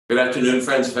Good afternoon,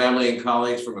 friends, family, and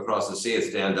colleagues from across the sea.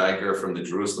 It's Dan Diker from the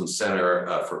Jerusalem Center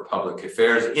for Public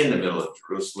Affairs in the middle of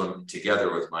Jerusalem,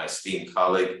 together with my esteemed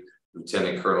colleague,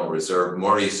 Lieutenant Colonel Reserve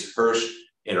Maurice Hirsch,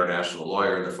 international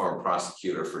lawyer and the former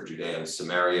prosecutor for Judea and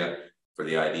Samaria for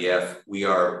the IDF. We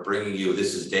are bringing you,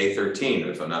 this is day 13,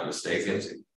 if I'm not mistaken,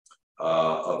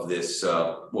 of this,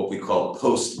 what we call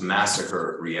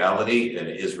post-massacre reality in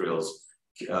Israel's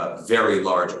very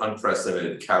large,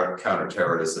 unprecedented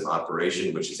counterterrorism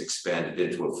operation, which has expanded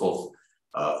into a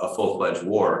full-fledged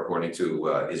war, according to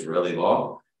Israeli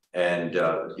law. And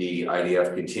the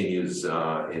IDF continues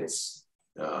its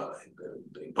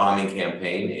bombing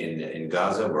campaign in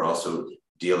Gaza. We're also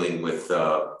dealing with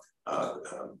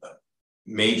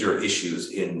major issues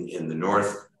in the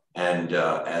north. And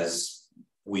as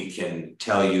we can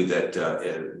tell you that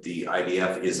the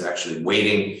IDF is actually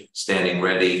waiting, standing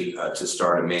ready to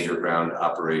start a major ground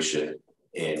operation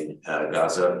in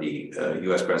Gaza. The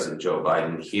U.S. President Joe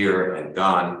Biden here and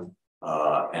gone,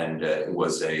 and it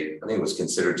was I think it was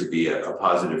considered to be a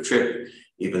positive trip,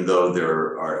 even though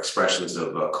there are expressions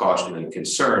of caution and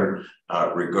concern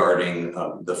regarding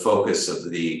the focus of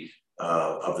the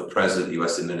president, the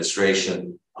U.S.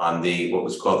 administration, on what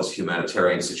was called this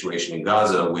humanitarian situation in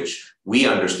Gaza, which we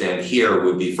understand here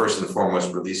would be first and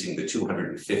foremost releasing the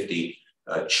 250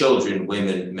 children,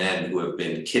 women, men who have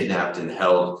been kidnapped and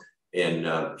held in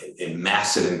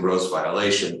massive and gross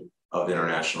violation of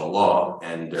international law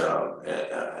and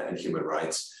human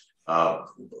rights.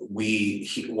 We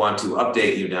want to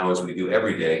update you now, as we do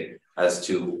every day, as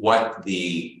to what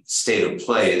the state of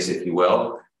play is, if you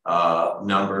will.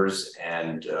 Numbers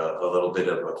and a little bit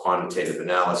of a quantitative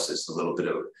analysis, a little bit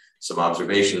of some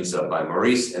observations by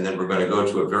Maurice, and then we're going to go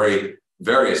to a very,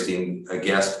 very esteemed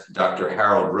guest, Dr.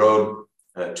 Rhode,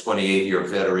 a 28-year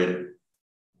veteran,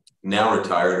 now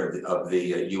retired of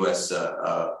the U.S.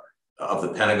 Of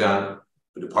the Pentagon,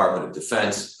 the Department of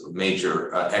Defense,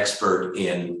 major expert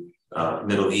in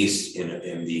Middle East,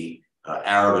 in the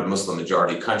Arab and Muslim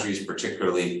majority countries,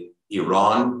 particularly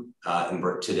Iran.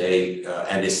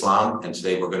 And Islam. And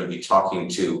today we're going to be talking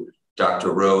to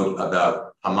Dr. Rhode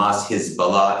about Hamas,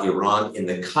 Hizbullah, Iran in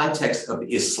the context of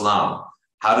Islam.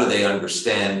 How do they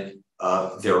understand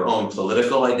their own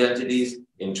political identities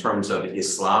in terms of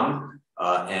Islam,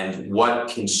 and what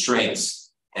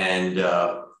constraints and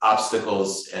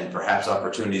obstacles and perhaps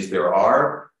opportunities there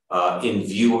are in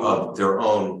view of their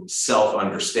own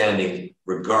self-understanding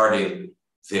regarding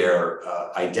their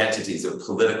identities, their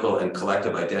political and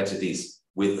collective identities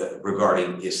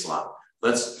regarding Islam.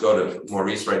 Let's go to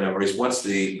Maurice right now. Maurice, what's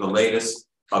the latest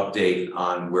update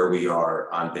on where we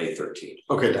are on day 13?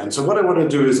 Okay, Dan. So what I want to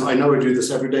do is, I know we do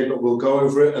this every day, but we'll go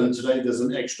over it. And today there's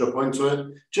an extra point to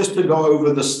it, just to go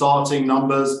over the starting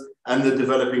numbers and the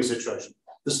developing situation.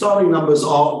 The starting numbers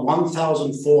are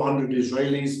 1,400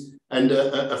 Israelis and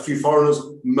a few foreigners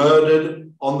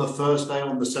murdered on the first day,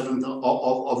 on the 7th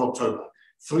of October.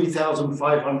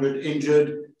 3,500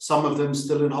 injured, some of them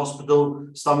still in hospital,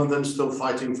 some of them still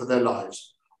fighting for their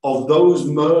lives. Of those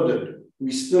murdered,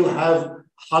 we still have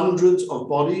hundreds of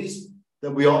bodies that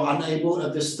we are unable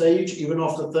at this stage, even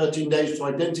after 13 days, to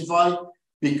identify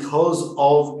because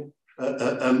of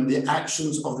the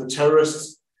actions of the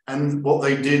terrorists and what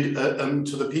they did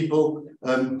to the people,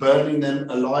 burning them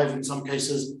alive in some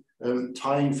cases,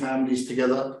 tying families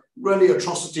together. Really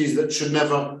atrocities that should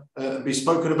never be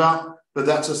spoken about. But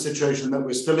that's a situation that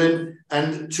we're still in,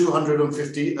 and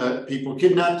 250 people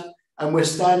kidnapped. And we're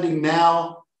standing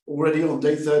now already on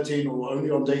day 13, or only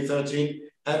on day 13,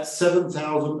 at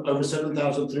over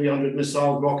 7,300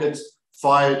 missile rockets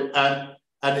fired at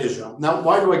Israel. Now,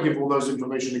 why do I give all those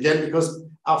information again? Because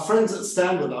our friends that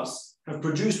stand with us have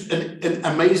produced an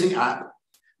amazing app,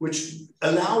 which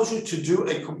allows you to do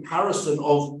a comparison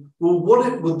of, well,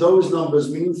 what would those numbers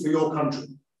mean for your country?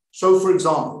 So, for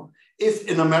example, if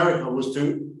in America was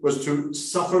to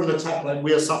suffer an attack like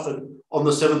we have suffered on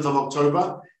the 7th of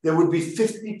October, there would be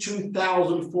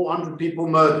 52,400 people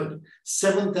murdered,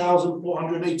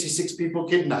 7,486 people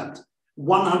kidnapped,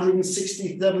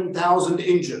 167,000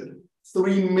 injured,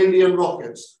 3 million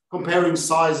rockets, comparing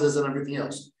sizes and everything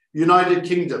else. United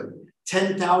Kingdom,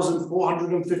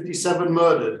 10,457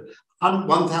 murdered,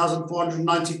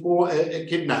 1,494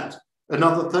 kidnapped,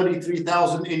 another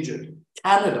 33,000 injured.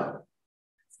 Canada,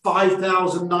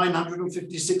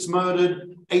 5,956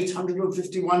 murdered,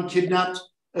 851 kidnapped,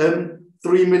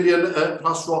 3 million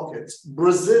plus rockets.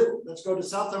 Brazil, let's go to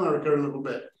South America a little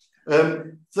bit.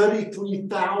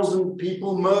 33,000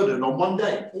 people murdered on one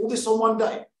day. All this on one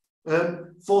day.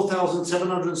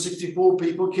 4,764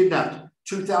 people kidnapped.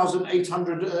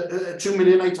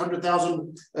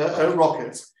 2,800,000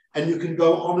 rockets. and you can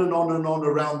go on and on and on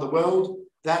around the world.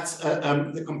 That's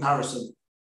the comparison.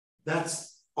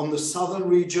 That's on the southern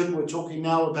region. We're talking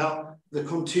now about the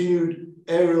continued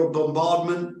aerial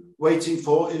bombardment, waiting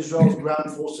for Israel's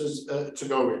ground forces to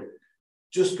go in.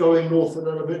 Just going north a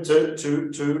little bit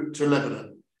to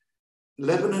Lebanon.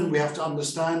 Lebanon, we have to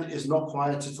understand, is not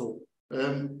quiet at all.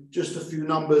 Just a few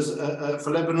numbers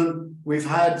for Lebanon. We've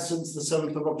had, since the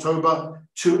 7th of October,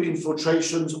 2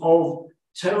 infiltrations of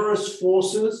terrorist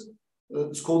forces.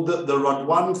 It's called the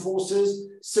Rhode forces,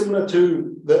 similar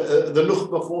to the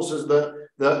Nukhba forces, the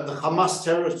Hamas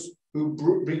terrorists who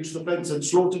breached the fence and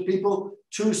slaughtered people.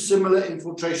 2 similar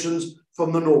infiltrations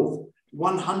from the north.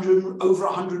 Over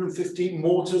 150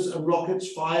 mortars and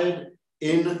rockets fired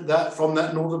from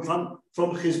that northern front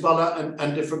from Hizbullah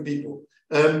and different people.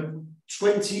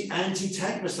 20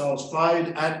 anti-tank missiles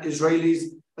fired at Israelis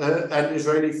and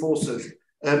Israeli forces.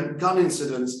 Gun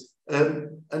incidents,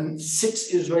 and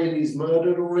 6 Israelis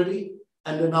murdered already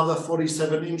and another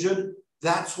 47 injured.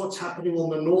 That's what's happening on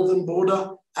the northern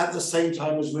border at the same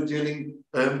time as we're dealing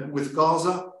with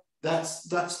Gaza. That's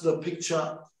the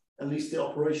picture, at least the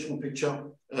operational picture,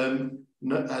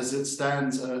 as it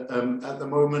stands at the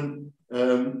moment,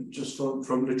 just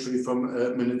from literally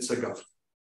minutes ago.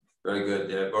 Very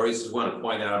good. Maurice, I want to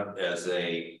point out as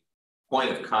a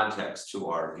point of context to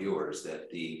our viewers that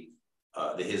the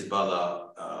Hizbullah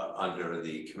under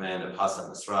the command of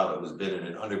Hassan Nasrallah, who's been in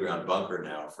an underground bunker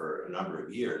now for a number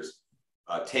of years,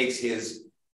 takes his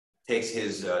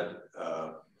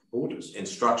orders,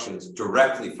 instructions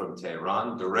directly from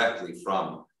Tehran, directly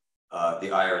from the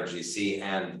IRGC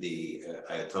and the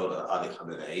Ayatollah Ali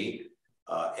Khamenei,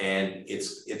 and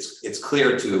it's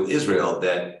clear to Israel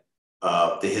that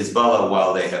the Hizbullah,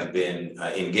 while they have been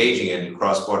engaging in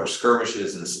cross-border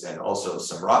skirmishes and also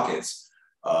some rockets,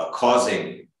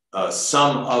 causing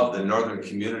some of the northern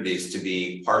communities to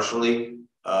be partially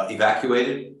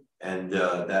evacuated, and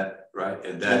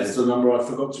that's the number I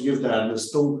forgot to give there. And there's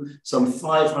still some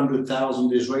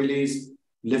 500,000 Israelis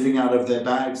living out of their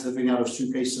bags, living out of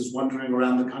suitcases, wandering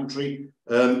around the country.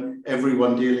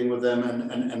 Everyone dealing with them,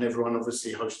 and everyone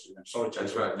obviously hosting them. Sorry,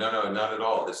 that's right. No, not at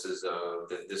all. This is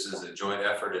a joint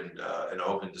effort and an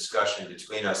open discussion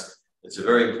between us. It's a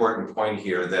very important point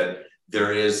here that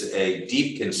there is a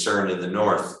deep concern in the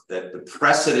north that the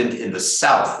precedent in the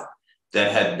south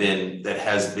that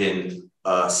has been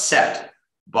set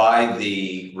by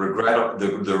the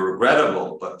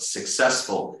regrettable but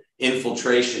successful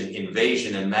infiltration,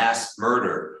 invasion, and mass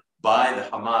murder by the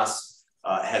Hamas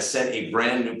has set a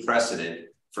brand new precedent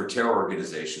for terror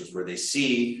organizations, where they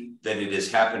see that it has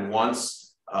happened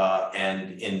once,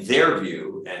 and in their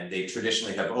view, and they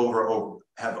traditionally have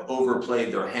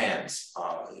overplayed their hands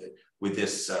with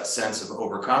this sense of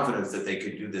overconfidence that they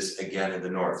could do this again in the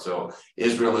north. So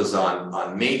Israel is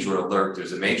on major alert.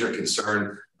 There's a major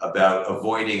concern about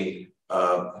avoiding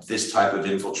this type of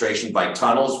infiltration by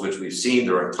tunnels, which we've seen.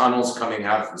 There are tunnels coming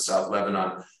out from South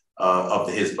Lebanon of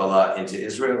the Hizbullah into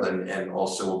Israel, and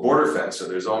also a border fence. So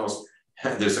there's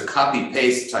a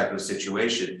copy-paste type of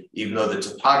situation, even though the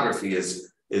topography is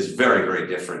very, very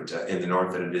different in the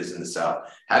north than it is in the south.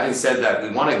 Having said that, we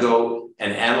want to go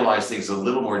and analyze things a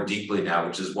little more deeply now,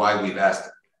 which is why we've asked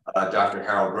Dr.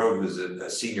 Harold Rhode, who's a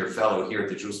senior fellow here at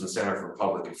the Jerusalem Center for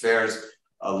Public Affairs,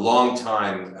 a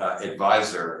longtime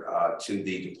advisor to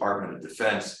the Department of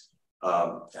Defense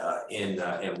in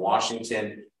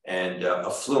Washington, and a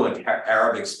fluent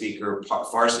Arabic speaker,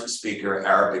 Farsi speaker,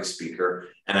 Arabic speaker.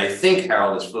 And I think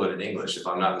Harold is fluent in English, if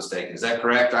I'm not mistaken. Is that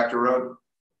correct, Dr. Rhode?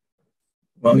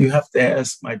 Well, you have to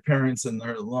ask my parents, and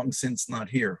they're long since not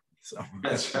here. So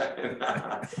that's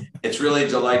right. It's really a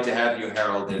delight to have you,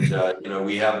 Harold. And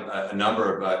we have a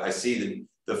number of I see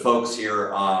the folks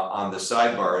here on the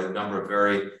sidebar, a number of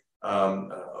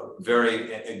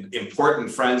very important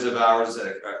friends of ours,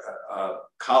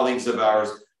 colleagues of ours,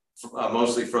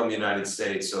 mostly from the United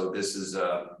States. So this is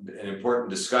an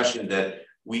important discussion that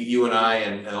you and I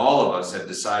and all of us have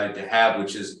decided to have,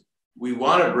 which is we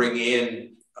want to bring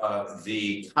in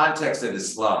the context of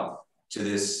Islam to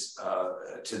this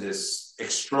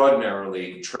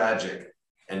extraordinarily tragic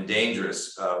and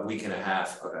dangerous week and a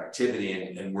half of activity,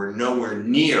 and we're nowhere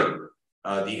near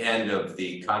the end of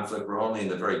the conflict. We're only in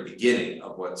the very beginning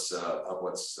of what's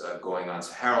going on.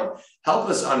 So Harold, help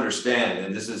us understand,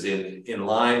 and this is in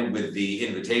line with the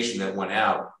invitation that went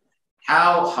out,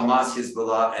 how Hamas,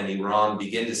 Hizbullah, and Iran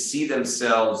begin to see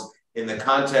themselves in the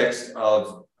context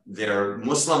of their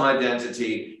Muslim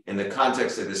identity, in the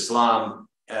context of Islam,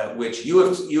 which you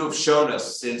have shown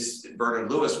us since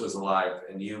Bernard Lewis was alive,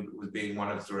 and you was being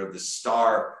one of sort of the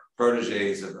star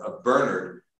proteges of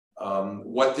Bernard,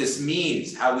 what this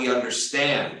means, how we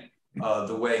understand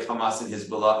the way Hamas and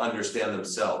Hizbullah understand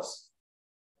themselves.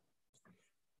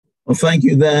 Well, thank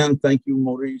you, Dan. Thank you,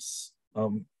 Maurice.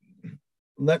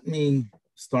 Let me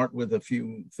start with a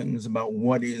few things about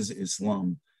what is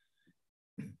Islam.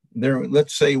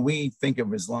 Let's say we think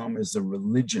of Islam as a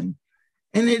religion,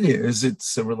 and it is.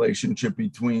 It's a relationship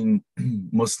between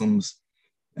Muslims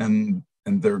and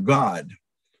their God.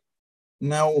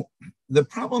 Now, the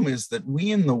problem is that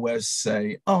we in the West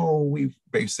say, oh, we've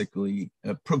basically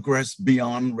progressed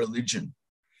beyond religion.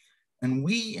 And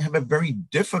we have a very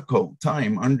difficult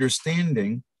time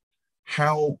understanding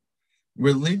how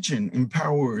religion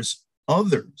empowers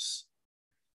others,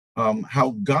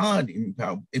 how God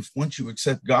empowers, if once you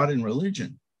accept God and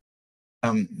religion,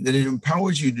 that it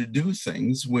empowers you to do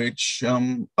things which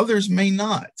others may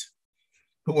not,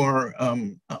 who are,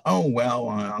 oh, well,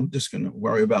 I'm just going to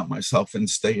worry about myself and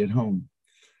stay at home.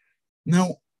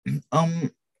 Now,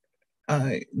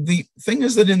 the thing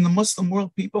is that in the Muslim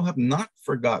world, people have not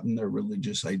forgotten their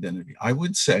religious identity. I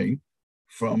would say,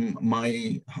 from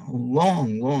my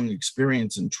long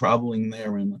experience in traveling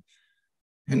there, and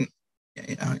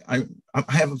I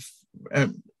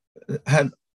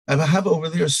have over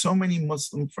there so many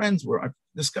Muslim friends where I've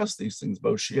discussed these things,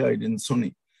 both Shiite and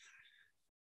Sunni.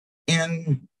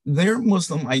 And their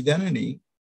Muslim identity,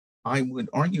 I would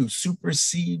argue,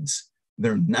 supersedes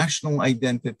their national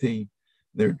identity,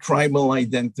 their tribal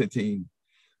identity,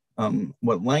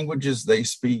 what languages they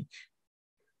speak.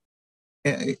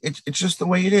 It's just the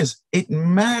way it is. It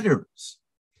matters.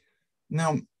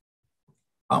 Now,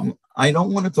 I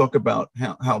don't want to talk about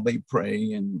how they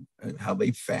pray and how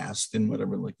they fast and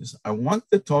whatever like this. I want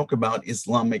to talk about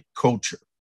Islamic culture.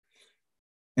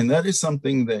 And that is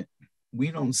something that we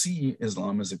don't see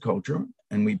Islam as a culture,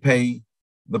 and we pay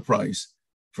the price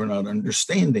for not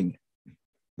understanding it.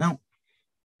 Now,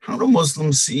 how do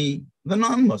Muslims see the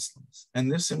non-Muslims? And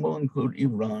this will include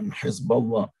Iran,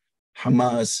 Hizbullah,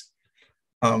 Hamas.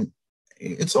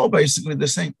 It's all basically the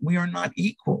same. We are not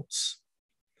equals.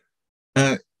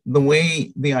 The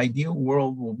way the ideal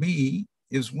world will be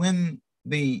is when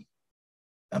the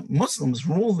Muslims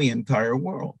rule the entire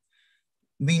world.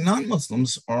 The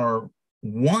non-Muslims are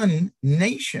one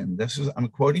nation. I'm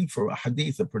quoting for a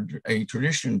hadith, a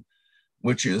tradition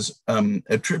which is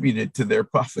attributed to their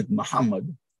prophet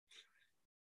Muhammad,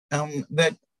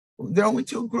 that there are only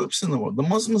two groups in the world, the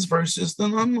Muslims versus the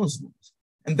non-Muslims,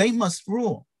 and they must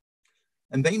rule,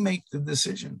 and they make the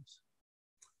decisions.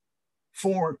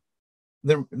 For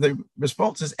the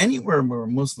response is anywhere where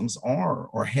Muslims are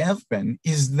or have been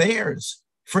is theirs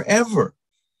forever.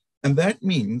 And that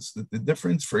means that the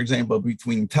difference, for example,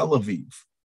 between Tel Aviv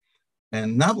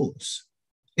and Nablus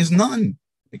is none,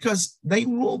 because they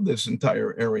ruled this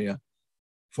entire area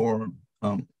for,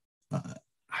 over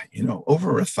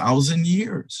 1,000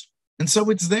 years. And so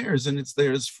it's theirs, and it's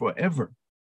theirs forever.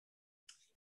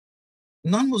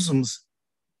 Non-Muslims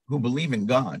who believe in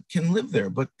God can live there,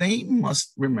 but they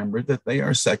must remember that they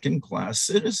are second-class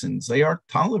citizens. They are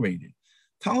tolerated.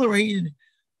 Tolerated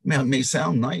may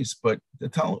sound nice, but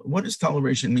what does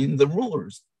toleration mean? The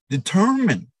rulers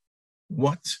determine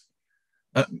what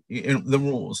the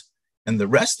rules, and the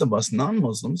rest of us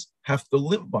non-Muslims have to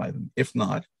live by them. If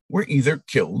not, we're either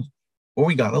killed or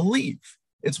we got to leave.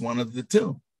 It's one of the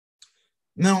two.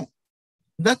 Now,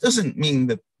 that doesn't mean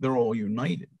that they're all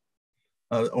united,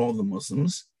 all the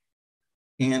Muslims.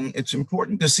 And it's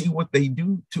important to see what they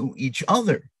do to each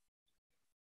other.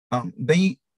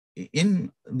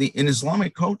 In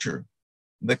Islamic culture,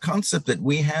 the concept that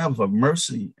we have of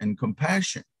mercy and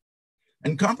compassion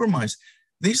and compromise,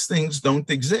 these things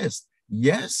don't exist.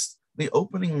 Yes, the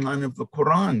opening line of the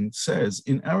Quran says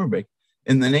in Arabic,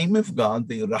 in the name of God,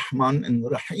 the Rahman and the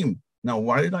Rahim. Now,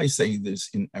 why did I say this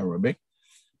in Arabic?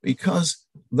 Because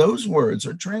those words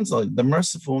are translated, the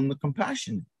merciful and the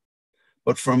compassionate.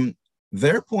 But from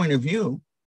their point of view,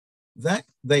 that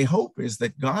they hope is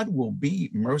that God will be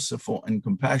merciful and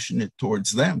compassionate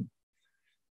towards them.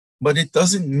 But it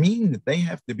doesn't mean that they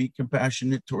have to be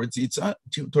compassionate towards each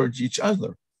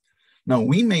other. Now,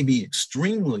 we may be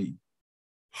extremely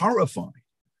horrified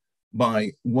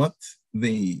by what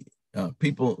the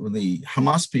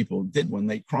Hamas people did when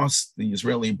they crossed the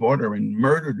Israeli border and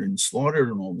murdered and slaughtered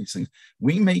and all these things.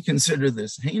 We may consider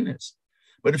this heinous.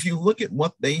 But if you look at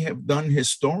what they have done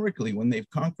historically when they've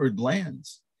conquered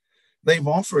lands, they've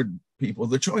offered people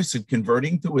the choice of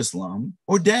converting to Islam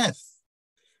or death.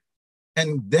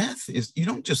 And death is, you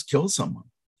don't just kill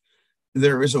someone.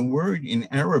 There is a word in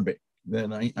Arabic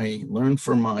that I learned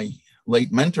from my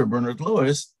late mentor, Bernard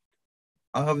Lewis,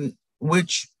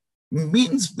 which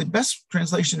means the best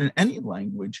translation in any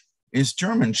language is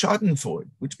German, Schadenfreude,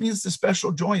 which means the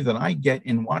special joy that I get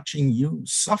in watching you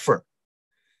suffer.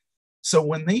 So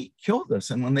when they killed us,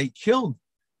 and when they killed,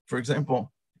 for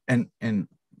example, and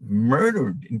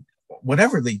murdered,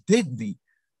 whatever they did, the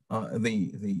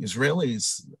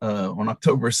Israelis on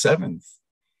October 7th,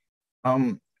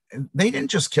 they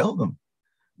didn't just kill them.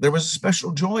 There was a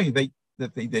special joy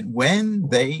that they did when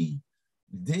they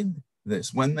did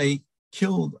this, when they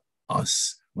killed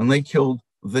us, when they killed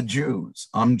the Jews.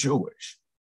 I'm Jewish.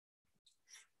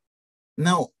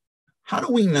 Now, how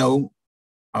do we know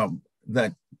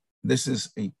that this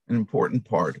is an important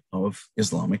part of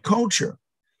Islamic culture?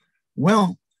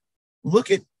 Well,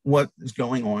 look at what is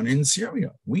going on in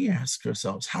Syria. We ask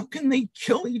ourselves, how can they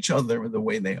kill each other the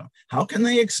way they are? How can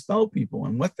they expel people?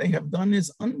 And what they have done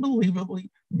is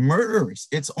unbelievably murderous.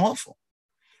 It's awful.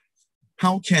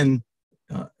 How can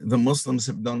the Muslims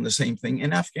have done the same thing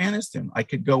in Afghanistan? I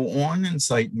could go on and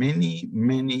cite many,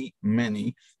 many,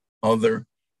 many other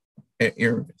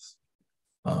areas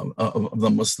of the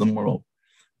Muslim world.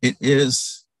 It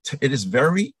is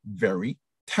very, very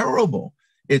terrible.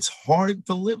 It's hard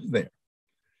to live there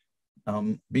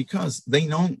because they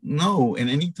don't know in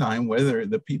any time whether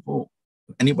the people,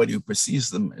 anybody who perceives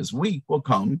them as weak, will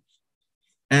come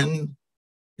and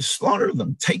slaughter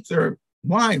them, take their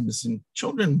wives and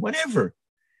children, whatever.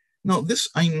 No, this,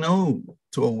 I know,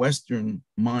 to a Western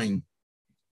mind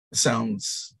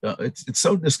sounds, it's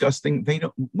so disgusting.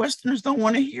 Westerners don't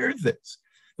want to hear this.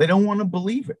 They don't want to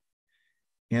believe it.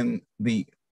 And the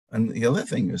other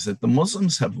thing is that the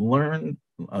Muslims have learned,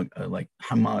 like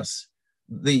Hamas,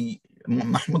 the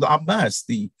Mahmoud Abbas,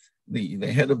 the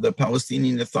head of the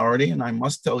Palestinian Authority, and I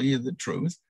must tell you the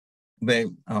truth, they,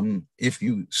 if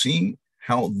you see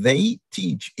how they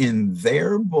teach in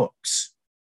their books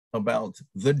about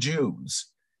the Jews,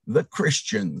 the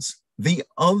Christians, the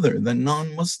other, the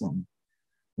non-Muslim,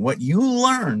 what you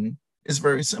learn is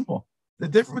very simple. The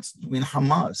difference between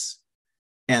Hamas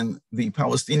and the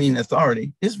Palestinian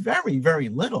Authority is very, very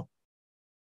little.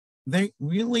 They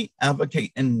really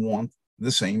advocate and want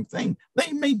the same thing.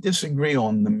 They may disagree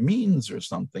on the means or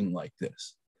something like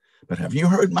this. But have you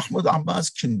heard Mahmoud Abbas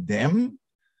condemn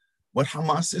what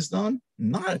Hamas has done?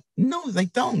 No, they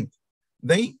don't.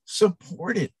 They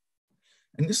support it.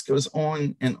 And this goes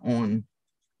on and on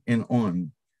and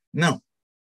on. Now,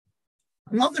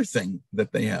 another thing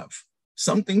that they have,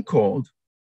 something called,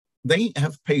 they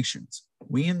have patience.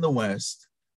 We in the West,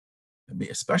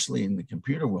 especially in the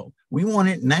computer world, we want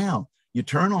it now. You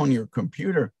turn on your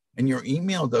computer and your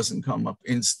email doesn't come up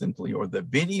instantly, or the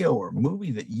video or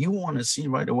movie that you want to see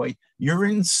right away, you're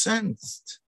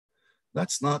incensed.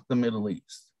 That's not the Middle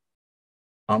East.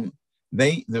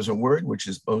 There's a word which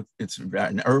is both, it's in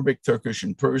Arabic, Turkish,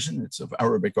 and Persian. It's of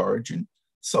Arabic origin,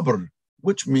 sabr,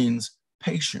 which means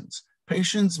patience.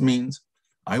 Patience means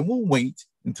I will wait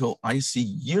until I see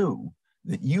you,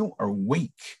 that you are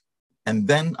weak, and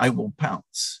then I will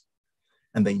pounce.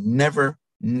 And they never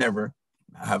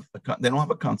have, they don't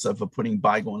have a concept of putting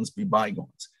bygones be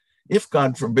bygones. If,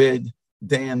 God forbid,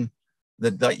 Dan,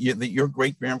 that your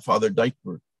great-grandfather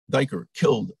Diker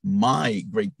killed my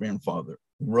great-grandfather,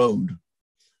 Rhode,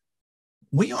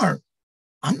 you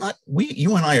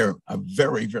and I are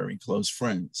very, very close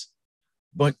friends,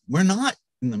 but we're not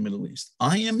in the Middle East.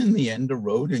 I am in the end a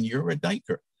Rhode and you're a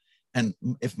Diker. And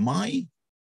if I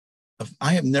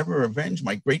have never avenged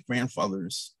my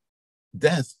great-grandfather's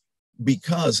death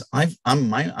because I'm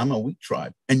a weak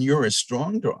tribe and you're a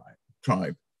strong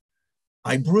tribe,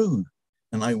 I brood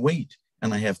and I wait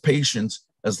and I have patience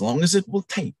as long as it will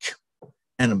take.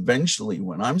 And eventually,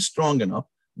 when I'm strong enough,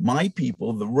 my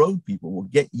people, the Rhode people, will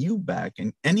get you back,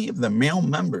 and any of the male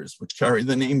members which carry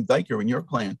the name Diker in your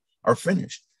clan are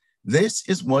finished. This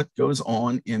is what goes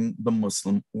on in the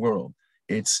Muslim world.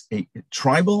 It's a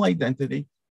tribal identity.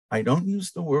 I don't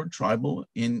use the word tribal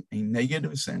in a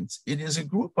negative sense. It is a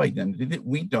group identity that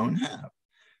we don't have.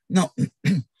 Now,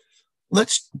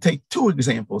 let's take two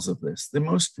examples of this. The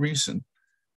most recent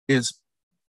is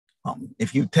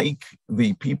if you take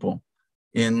the people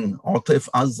in Atif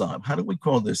Azab, how do we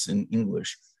call this in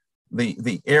English?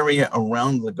 The area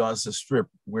around the Gaza Strip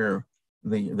where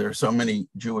there are so many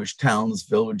Jewish towns,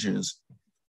 villages,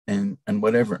 and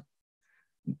whatever.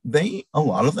 A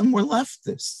lot of them were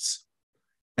leftists,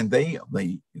 and they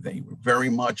were very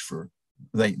much for,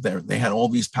 they had all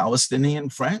these Palestinian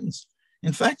friends.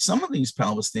 In fact, some of these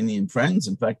Palestinian friends,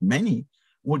 in fact, many,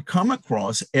 would come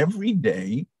across every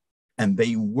day, and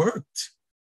they worked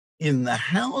in the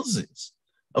houses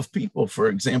of people. For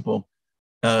example,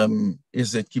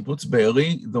 is it Kibbutz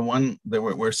Be'eri, the one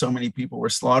where so many people were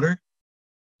slaughtered?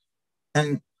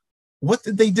 And what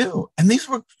did they do? And these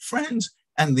were friends.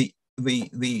 And the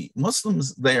the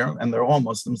Muslims there, and they're all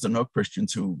Muslims, they're no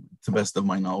Christians who, to the best of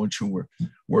my knowledge, who were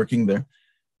working there.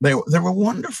 They were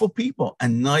wonderful people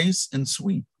and nice and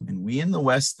sweet. And we in the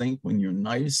West think when you're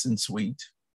nice and sweet,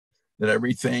 that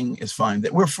everything is fine,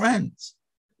 that we're friends.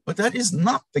 But that is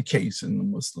not the case in the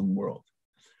Muslim world.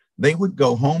 They would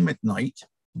go home at night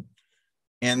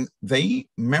and they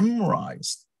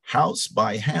memorized house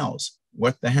by house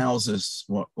what the houses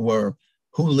were,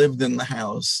 who lived in the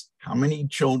house, how many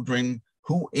children,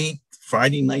 who ate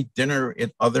Friday night dinner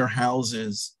at other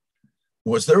houses,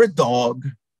 was there a dog?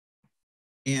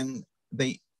 And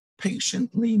they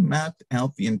patiently mapped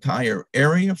out the entire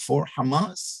area for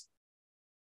Hamas.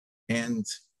 And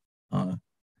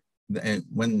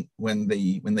when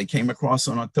they came across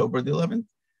on October the 11th,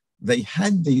 they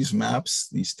had these maps,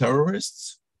 these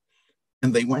terrorists,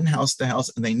 and they went house to house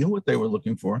and they knew what they were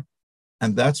looking for.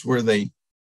 And that's where they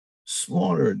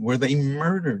slaughtered, where they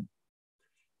murdered.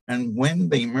 And when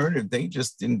they murdered, they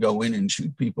just didn't go in and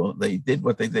shoot people. They did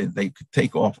what they did. They could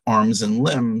take off arms and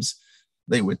limbs.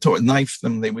 They would knife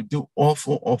them. They would do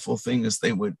awful, awful things.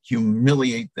 They would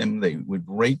humiliate them. They would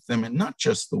rape them, and not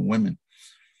just the women.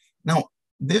 Now,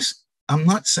 I'm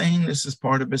not saying this is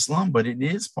part of Islam, but it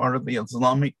is part of the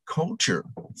Islamic culture.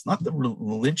 It's not the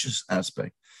religious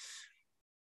aspect.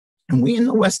 And we in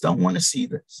the West don't want to see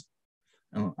this.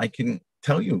 I can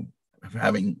tell you,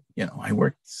 having, I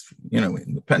worked,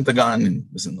 in the Pentagon and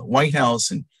was in the White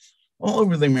House and all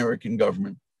over the American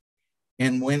government.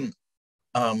 And when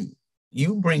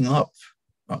you bring up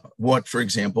for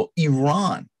example,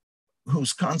 Iran,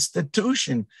 whose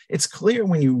constitution, it's clear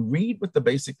when you read what the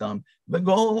basic the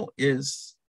goal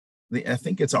is, I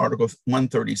think it's Article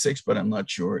 136, but I'm not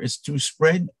sure, is to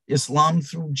spread Islam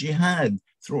through jihad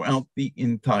throughout the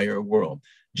entire world.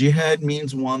 Jihad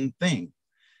means one thing.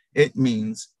 It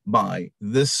means by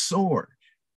the sword,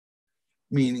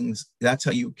 meaning that's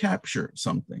how you capture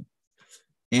something.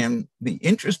 And the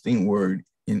interesting word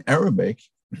in Arabic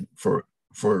for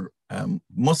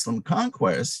Muslim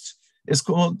conquests is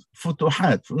called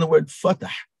futuhat, from the word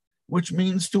fatah, which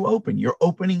means to open. You're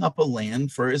opening up a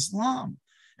land for Islam.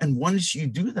 And once you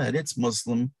do that, it's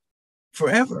Muslim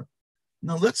forever.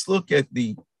 Now let's look at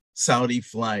the Saudi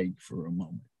flag for a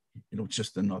moment.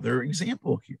 Just another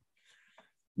example here.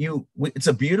 It's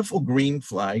a beautiful green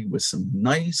flag with some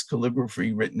nice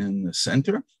calligraphy written in the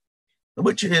center,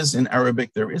 which is in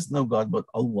Arabic, there is no God but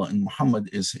Allah, and Muhammad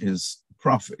is his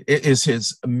prophet, it is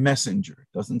his messenger.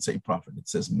 It doesn't say prophet, it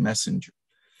says messenger.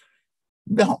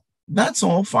 Now, that's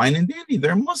all fine and dandy.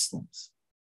 They're Muslims.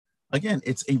 Again,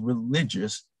 it's a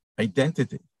religious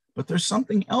identity, but there's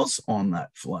something else on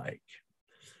that flag.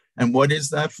 And what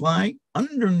is that flag?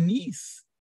 Underneath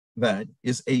that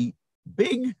is a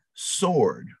big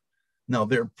sword. Now,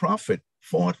 their prophet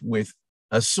fought with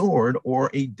a sword or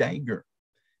a dagger.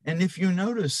 And if you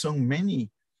notice, so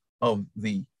many of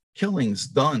the killings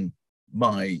done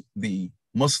by the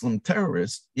Muslim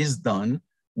terrorists is done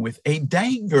with a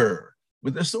dagger,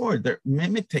 with a sword. They're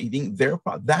imitating their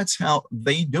prophet. That's how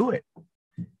they do it.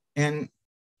 And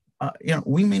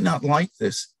we may not like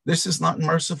this. This is not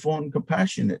merciful and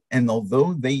compassionate. And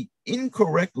although they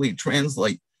incorrectly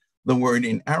translate the word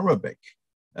in Arabic,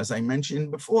 as I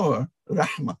mentioned before,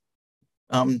 rahmah,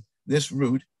 this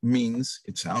root means,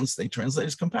 they translate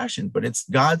as compassion, but it's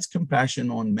God's compassion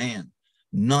on man,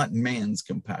 not man's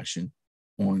compassion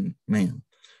on man.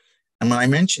 And when I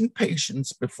mentioned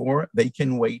patience before, they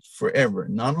can wait forever.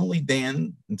 Not only,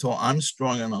 Dan, until I'm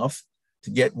strong enough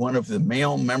to get one of the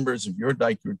male members of your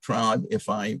Diker tribe, if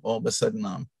I all of a sudden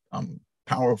I'm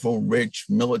powerful, rich,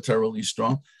 militarily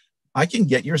strong, I can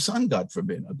get your son, God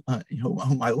forbid,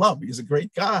 whom I love. He's a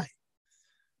great guy.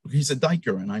 He's a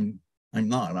Diker, and I'm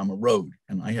not. I'm a Rhode,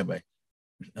 and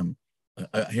I'm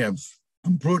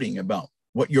brooding about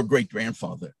what your great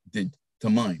grandfather did to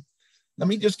mine. Let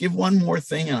me just give one more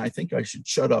thing, and I think I should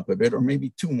shut up a bit, or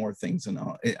maybe two more things, and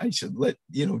I should let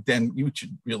then you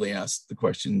should really ask the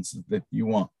questions that you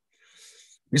want.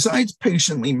 Besides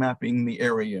patiently mapping the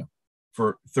area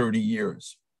for 30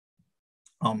 years,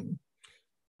 when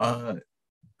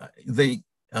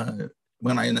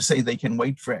I say they can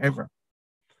wait forever,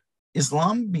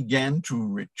 Islam began to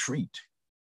retreat.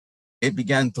 It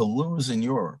began to lose in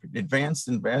Europe. It advanced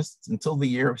and advanced until the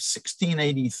year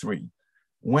 1683,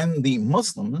 when the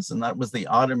Muslims, and that was the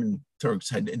Ottoman Turks,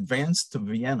 had advanced to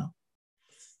Vienna.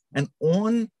 And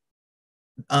in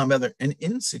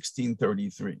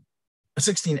 1683,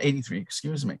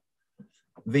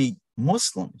 the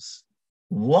Muslims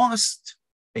lost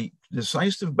a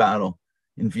decisive battle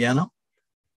in Vienna.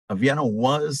 Vienna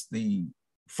was the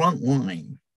front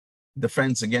line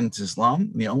defense against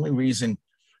Islam. The only reason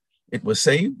it was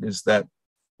saved is that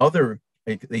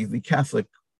the Catholic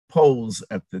Poles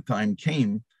at the time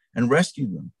came and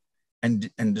rescued them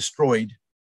and destroyed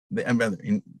the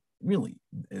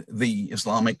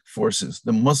Islamic forces.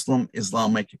 The Muslim is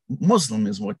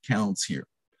what counts here.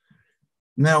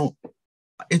 Now,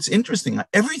 it's interesting.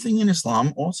 Everything in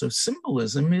Islam, also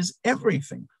symbolism is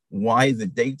everything. Why the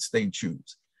dates they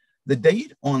choose. The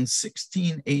date on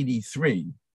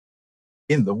 1683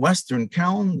 in the Western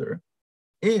calendar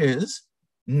is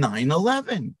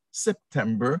 9/11,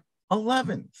 September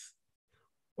 11th.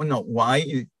 Well, no,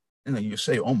 why? You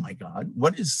say, oh my God,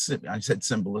 what is, I said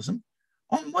symbolism.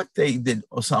 On what day did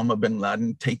Osama bin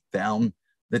Laden take down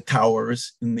the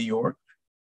towers in New York?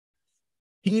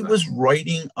 He was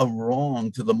righting a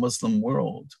wrong to the Muslim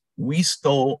world. We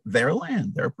stole their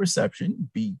land, their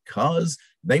perception, because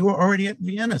they were already at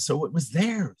Vienna, so it was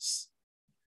theirs.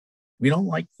 We don't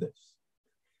like this.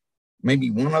 Maybe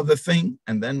one other thing,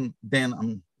 and then,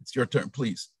 Dan, it's your turn,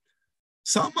 please.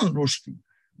 Salman Rushdie,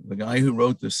 the guy who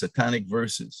wrote the Satanic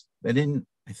Verses, that I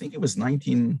think it was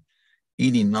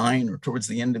 1989 or towards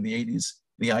the end of the 80s,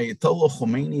 the Ayatollah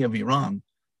Khomeini of Iran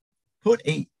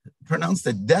pronounced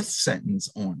a death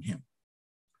sentence on him.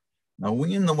 Now,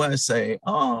 we in the West say,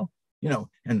 and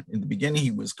in the beginning he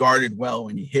was guarded well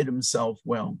and he hid himself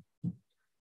well.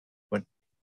 But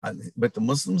the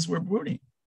Muslims were brooding.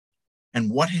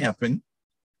 And what happened?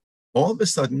 All of a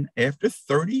sudden, after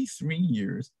 33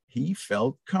 years, he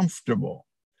felt comfortable.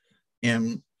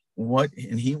 And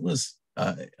he was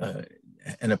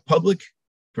in a public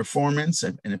performance,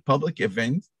 in a public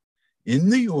event in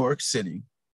New York City.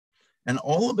 And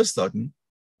all of a sudden,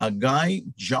 a guy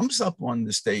jumps up on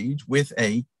the stage with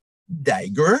a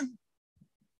dagger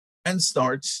and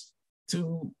starts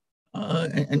to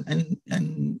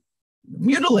and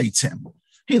mutilates him.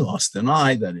 He lost an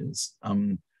eye, that is,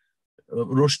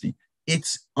 Rushdie.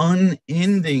 It's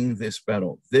unending, this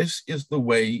battle. This is the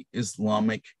way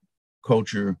Islamic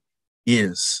culture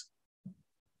is.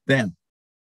 Dan.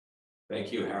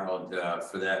 Thank you, Harold,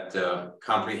 for that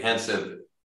comprehensive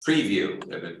preview.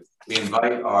 We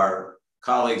invite our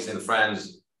colleagues and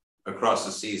friends across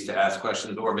the seas to ask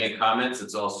questions or make comments.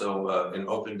 It's also an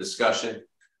open discussion,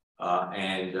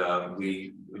 and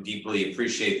we deeply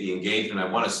appreciate the engagement.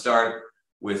 I want to start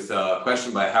with a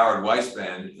question by Howard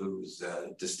Weisband, who's a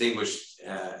distinguished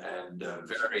and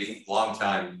very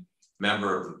long-time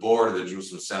member of the board of the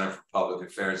Jerusalem Center for Public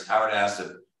Affairs. Howard asked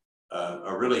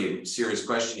a really serious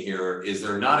question here. Is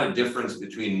there not a difference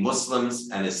between Muslims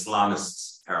and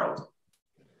Islamists, Harold?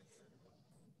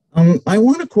 I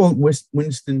want to quote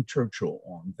Winston Churchill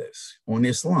on this, on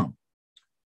Islam.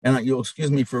 And you'll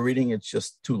excuse me for reading, it's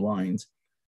just 2 lines.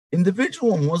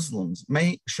 Individual Muslims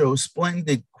may show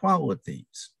splendid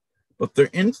qualities, but the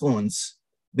influence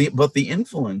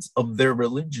of their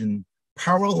religion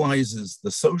paralyzes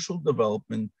the social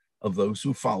development of those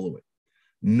who follow it.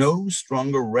 No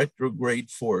stronger retrograde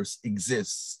force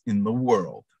exists in the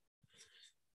world.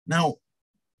 Now,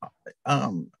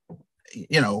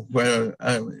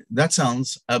 that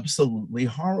sounds absolutely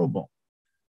horrible.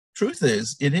 Truth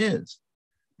is, it is.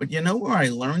 But you know where I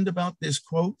learned about this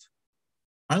quote?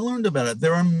 I learned about it.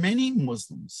 There are many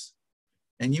Muslims,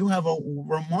 and you have a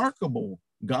remarkable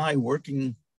guy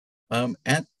working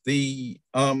at the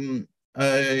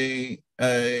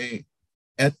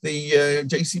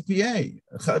JCPA,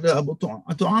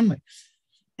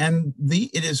 and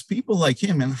it is people like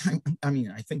him. And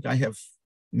I think I have,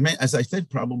 as I said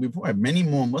probably before, I have many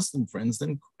more Muslim friends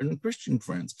than Christian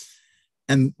friends.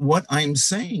 And what I'm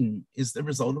saying is the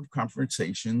result of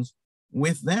conversations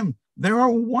with them. There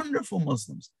are wonderful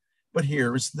Muslims, but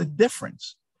here's the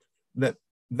difference, that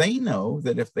they know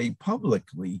that if they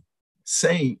publicly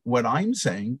say what I'm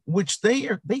saying, which they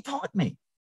taught me,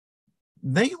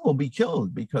 they will be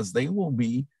killed because they will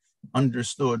be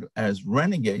understood as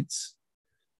renegades,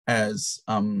 as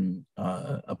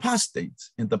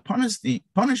apostates. And the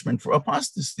punishment for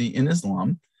apostasy in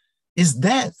Islam is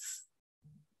death.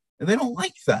 And they don't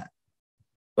like that.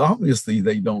 Obviously,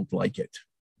 they don't like it.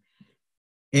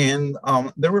 And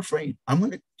they're afraid. I'm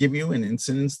going to give you an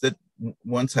incident that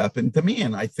once happened to me,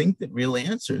 and I think that really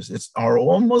answers. Are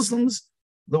all Muslims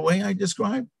the way I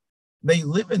described? They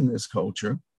live in this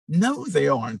culture. No, they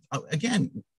aren't.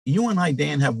 Again, you and I,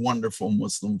 Dan, have wonderful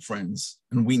Muslim friends,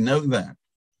 and we know that.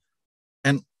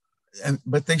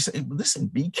 But they say, listen,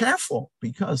 be careful,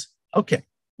 because, okay,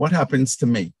 what happens to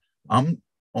me? I'm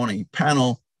on a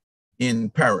panel in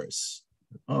Paris.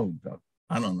 Oh,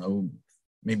 I don't know,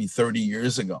 maybe 30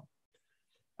 years ago,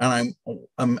 and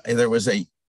there was an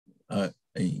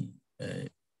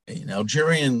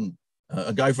Algerian,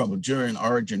 a guy from Algerian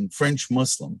origin, French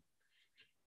Muslim,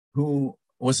 who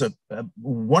was a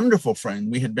wonderful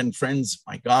friend. We had been friends,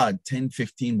 my God, 10,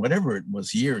 15, whatever it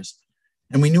was, years.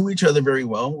 And we knew each other very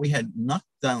well. We had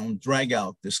knockdown, drag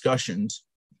out discussions,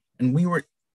 and we were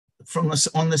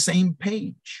on the same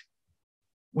page.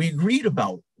 We agreed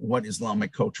about what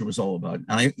Islamic culture was all about.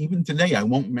 And even today, I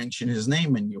won't mention his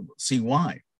name, and you'll see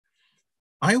why.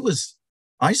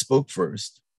 I spoke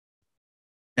first,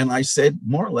 and I said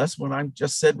more or less what I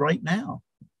just said right now.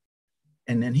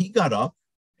 And then he got up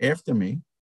after me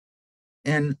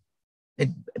and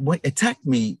attacked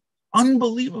me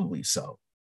unbelievably so,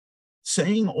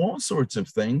 saying all sorts of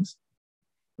things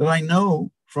that I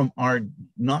know from our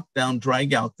knockdown,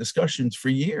 drag out discussions for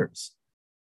years.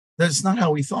 That's not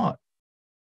how we thought.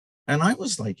 And I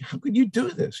was like, how could you do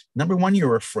this? Number one,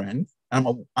 you're a friend. I'm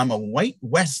a white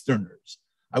Westerner.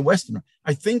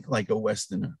 I think like a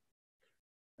Westerner.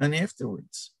 And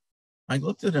afterwards, I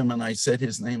looked at him and I said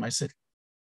his name. I said,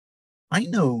 I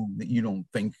know that you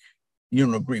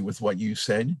don't agree with what you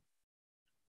said.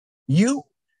 And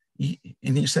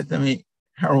he said to me,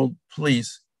 Harold,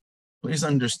 please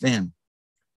understand.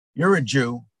 You're a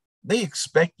Jew. They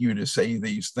expect you to say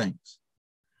these things.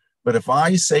 But if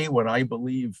I say what I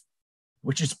believe,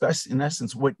 which is best in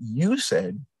essence what you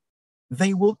said,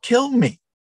 they will kill me.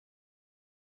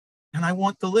 And I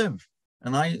want to live.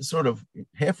 And I sort of,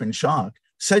 half in shock,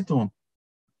 said to him,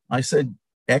 I said,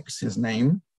 X, his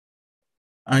name.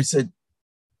 I said,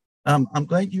 I'm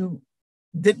glad you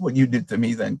did what you did to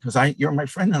me then, because you're my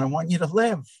friend and I want you to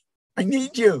live. I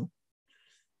need you.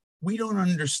 We don't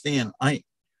understand.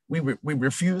 We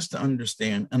refuse to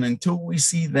understand. And until we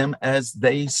see them as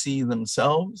they see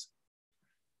themselves,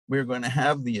 we're going to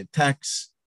have the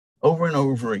attacks over and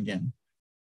over again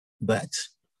that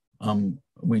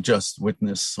we just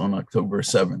witnessed on October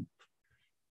 7th,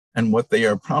 and what they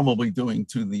are probably doing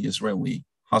to the Israeli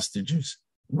hostages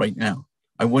right now.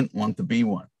 I wouldn't want to be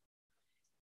one.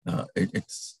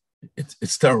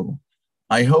 It's terrible.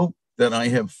 I hope that I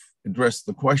have addressed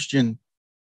the question.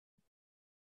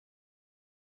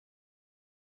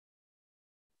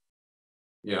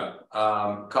 Yeah,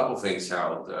 couple things,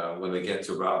 Harold. When we get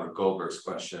to Robert Goldberg's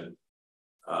question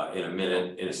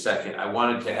in a second, I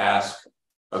wanted to ask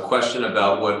a question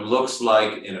about what looks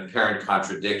like an apparent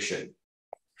contradiction.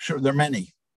 Sure, there are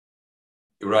many.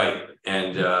 Right,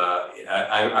 and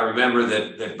I remember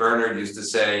that Bernard used to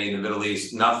say in the Middle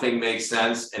East, nothing makes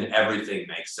sense and everything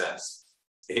makes sense.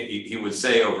 He would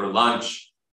say over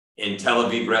lunch in Tel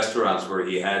Aviv restaurants where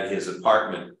he had his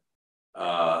apartment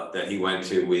that he went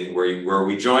to, where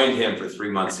we joined him for 3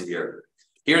 months a year.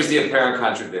 Here's the apparent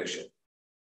contradiction.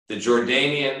 The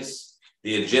Jordanians,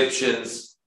 the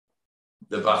Egyptians,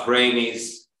 the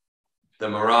Bahrainis, the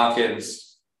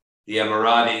Moroccans, the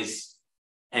Emiratis,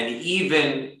 and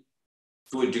even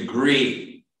to a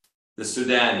degree, the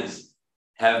Sudanis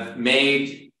have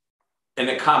made an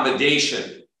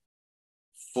accommodation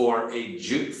for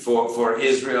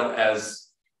Israel as,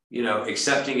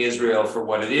 accepting Israel for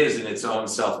what it is in its own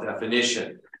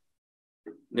self-definition.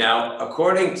 Now,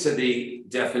 according to the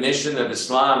definition of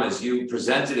Islam as you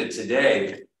presented it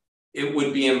today, it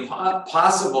would be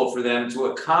impossible for them to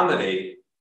accommodate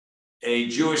a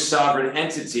Jewish sovereign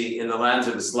entity in the lands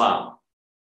of Islam.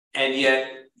 And yet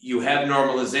you have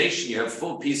normalization, you have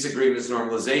full peace agreements,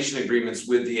 normalization agreements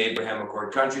with the Abraham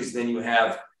Accord countries. Then you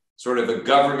have sort of a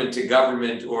government to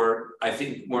government, or I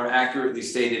think more accurately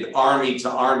stated, army to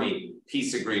army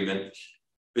peace agreement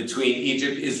between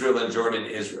Egypt, Israel, and Jordan,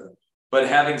 Israel. But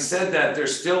having said that, there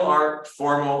still aren't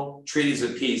formal treaties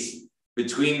of peace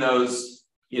between those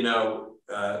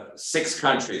 6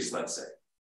 countries, let's say.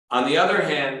 On the other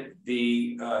hand,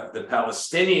 the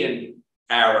Palestinian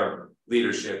Arab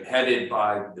leadership, headed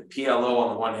by the PLO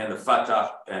on the one hand, the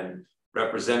Fatah, and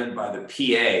represented by the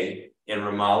PA in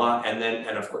Ramallah,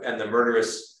 and the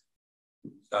murderous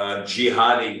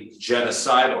jihadi,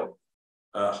 genocidal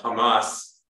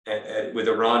Hamas with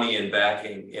Iranian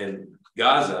backing in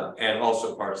Gaza and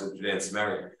also parts of Judea and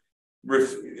Samaria.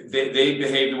 They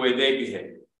behave the way they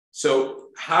behave. So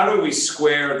how do we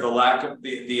square the lack of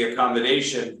the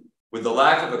accommodation with the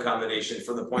lack of accommodation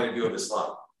from the point of view of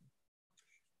Islam?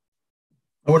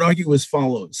 I would argue as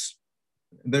follows.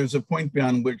 There's a point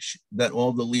beyond which that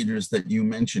all the leaders that you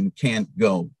mentioned can't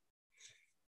go.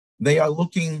 They are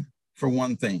looking for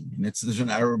one thing, and there's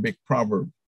an Arabic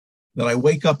proverb that I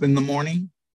wake up in the morning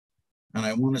and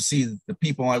I want to see that the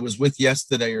people I was with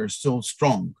yesterday are still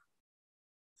strong,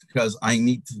 because I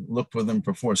need to look for them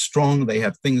for strong. They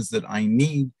have things that I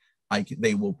need.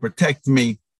 They will protect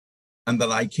me, and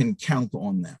that I can count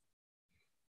on them.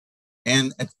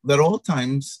 And at all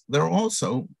times, they're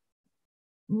also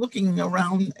looking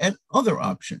around at other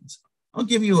options. I'll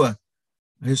give you a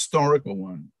historical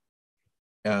one.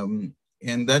 And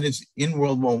that is in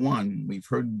World War I. We've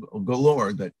heard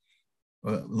galore that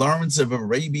Lawrence of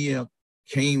Arabia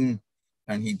came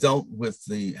and he dealt with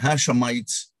the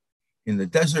Hashemites in the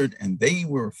desert, and they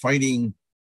were fighting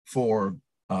for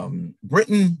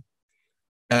Britain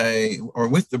or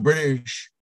with the British,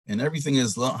 and everything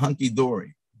is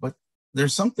hunky-dory. But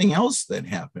there's something else that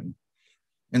happened,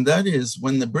 and that is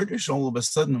when the British all of a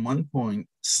sudden at one point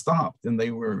stopped and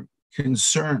they were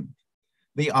concerned.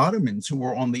 The Ottomans, who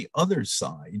were on the other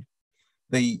side,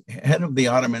 the head of the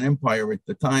Ottoman Empire at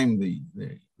the time,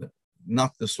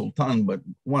 not the Sultan, but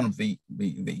one of the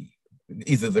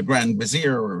either the Grand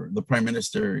Vizier or the Prime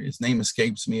Minister, his name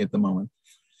escapes me at the moment,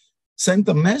 sent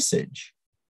a message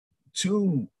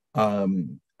to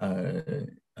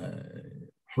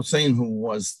Hussein, who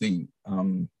was the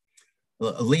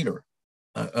leader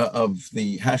of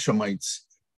the Hashemites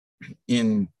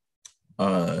in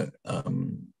Mecca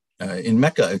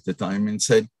at the time, and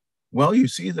said, well, you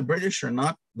see, the British are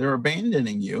not, they're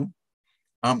abandoning you.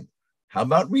 How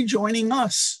about rejoining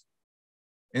us?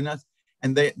 And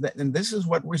this is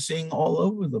what we're seeing all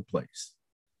over the place.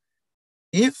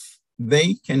 If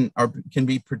they can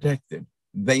be protected,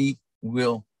 they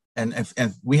will, and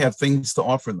we have things to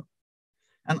offer them.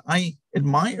 And I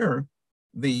admire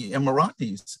the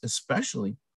Emiratis,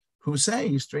 especially, who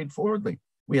say straightforwardly,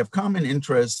 we have common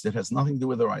interests. It has nothing to do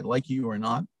whether I like you or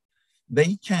not.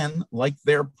 They can, like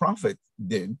their prophet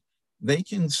did, they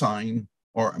can sign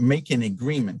or make an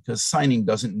agreement, because signing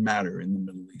doesn't matter in the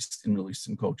Middle East, in Middle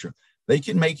Eastern culture. They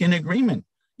can make an agreement.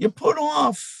 You put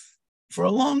off for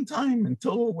a long time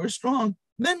until we're strong,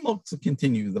 then we'll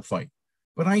continue the fight.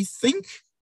 But I think,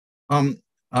 and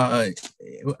I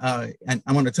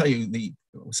want to tell you,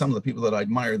 some of the people that I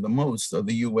admire the most are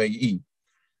the UAE.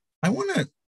 I want to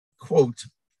quote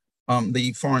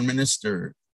the foreign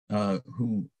minister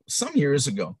who some years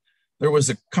ago, there was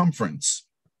a conference,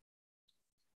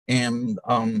 and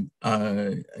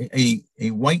a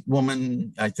white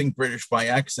woman, I think British by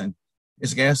accent,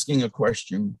 is asking a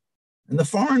question, and the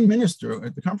foreign minister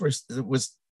at the conference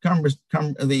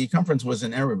the conference was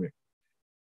in Arabic,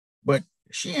 but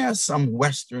she asked some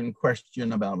Western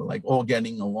question about like all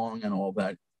getting along and all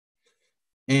that,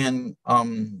 and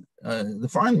the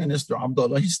foreign minister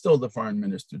Abdullah, he's still the foreign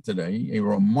minister today, a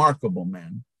remarkable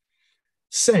man,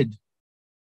 said,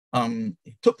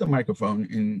 he took the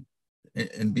microphone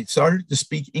and started to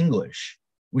speak English,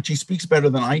 which he speaks better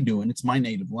than I do, and it's my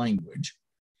native language.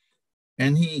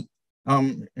 And he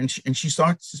and she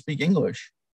starts to speak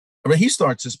English, or he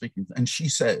starts to speak, and she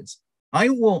says, I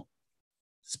will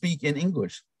speak in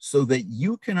English so that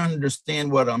you can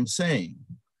understand what I'm saying.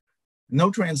 No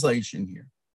translation here.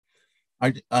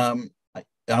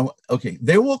 Okay,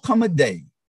 there will come a day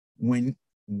when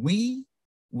we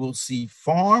will see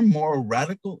far more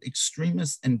radical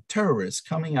extremists and terrorists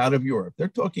coming out of Europe. They're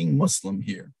talking Muslim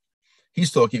here.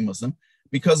 He's talking Muslim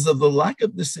because of the lack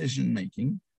of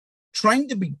decision-making, trying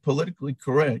to be politically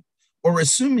correct, or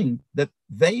assuming that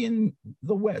they in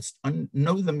the West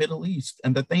know the Middle East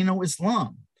and that they know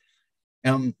Islam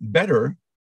better,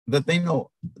 that they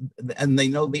know, and they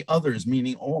know the others,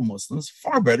 meaning all Muslims,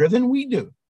 far better than we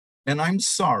do. And I'm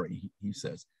sorry, he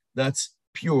says, that's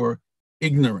pure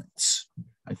ignorance.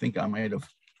 I think I might have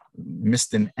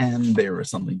missed an "and" there or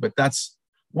something, but that's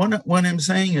what I'm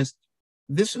saying is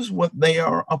this is what they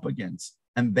are up against,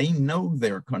 and they know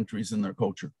their countries and their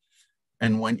culture.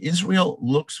 And when Israel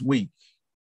looks weak,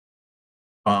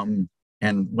 and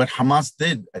what Hamas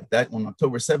did at that on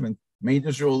October 7th made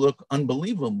Israel look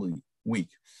unbelievably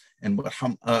weak, and what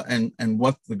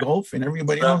the Gulf and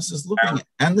everybody else is looking at,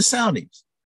 and the Saudis,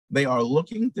 they are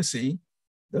looking to see,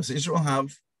 does Israel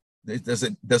have,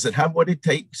 does it have what it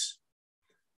takes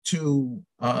to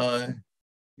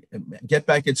get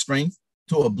back its strength,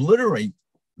 to obliterate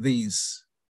these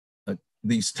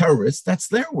terrorists? That's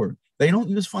their word. They don't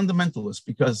use fundamentalists,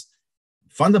 because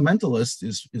fundamentalist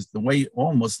is the way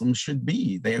all Muslims should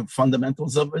be. They are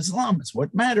fundamentals of Islam. It's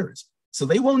what matters. So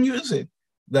they won't use it.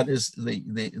 That is the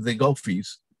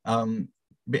Gulfies, and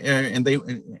they,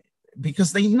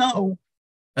 because they know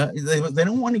they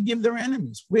don't want to give their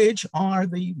enemies, which are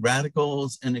the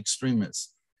radicals and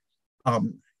extremists.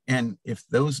 And if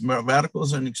those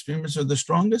radicals and extremists are the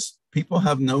strongest, people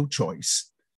have no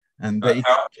choice, and they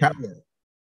cower.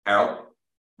 Al,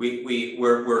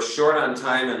 we're short on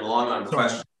time and long on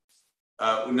questions.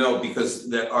 No,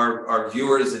 because our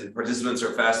viewers and participants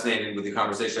are fascinated with the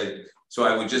conversation. So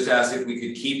I would just ask if we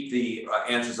could keep the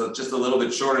answers just a little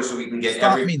bit shorter so we can get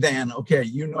Stop me, Dan. Okay,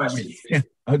 you know me.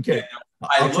 Okay.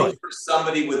 I looked for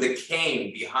somebody with a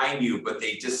cane behind you, but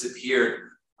they disappeared.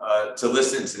 to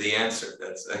listen to the answer.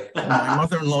 That's my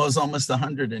mother-in-law is almost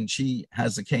 100 and she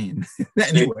has a cane.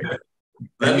 Anyway.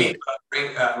 Let me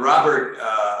bring Robert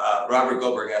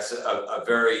Goldberg asks a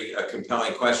very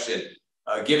compelling question.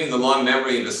 Given the long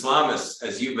memory of Islamists,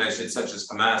 as you mentioned, such as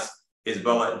Hamas,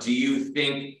 Hizbullah, do you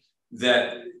think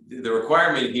that the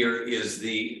requirement here is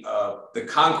the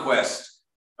conquest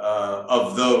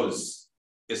of those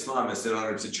Islamists in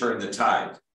order to turn the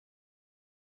tide?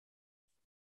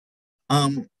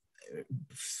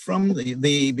 From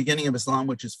the beginning of Islam,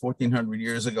 which is 1400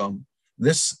 years ago,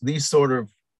 these sort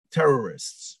of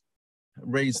terrorists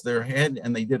raised their head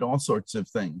and they did all sorts of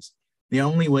things. The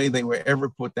only way they were ever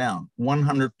put down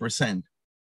 100%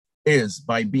 is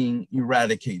by being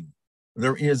eradicated.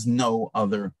 There is no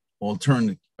other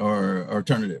alternative.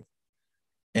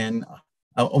 And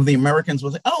the Americans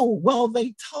will say, oh, well,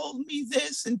 they told me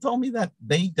this and told me that.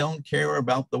 They don't care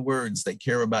about the words, they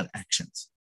care about actions.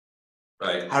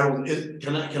 Right. Harold,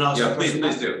 can I ask you a question?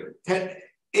 Please do.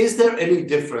 Is there any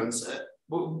difference?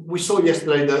 We saw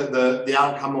yesterday the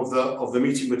outcome of the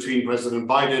meeting between President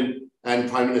Biden and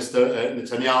Prime Minister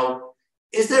Netanyahu.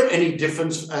 Is there any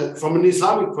difference from an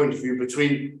Islamic point of view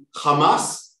between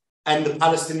Hamas and the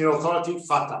Palestinian Authority,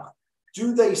 Fatah?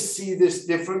 Do they see this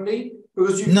differently?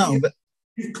 Because you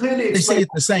clearly they see it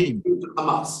the same.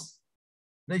 Hamas.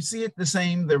 They see it the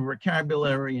same. Their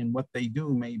vocabulary and what they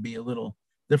do may be a little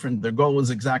different. Their goal is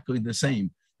exactly the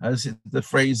same. As the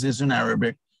phrase is in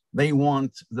Arabic, they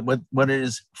want what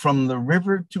is from the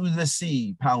river to the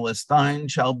sea, Palestine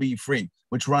shall be free,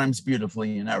 which rhymes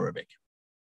beautifully in Arabic.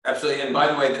 Absolutely. And by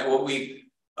the way,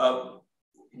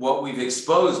 what we've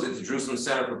exposed at the Jerusalem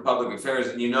Center for Public Affairs,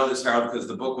 and you know this, Harold, because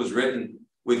the book was written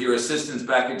with your assistance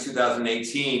back in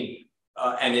 2018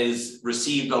 and has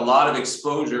received a lot of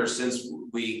exposure since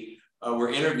we were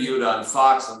interviewed on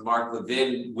Fox and Mark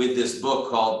Levin with this book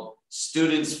called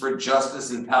Students for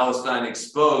Justice in Palestine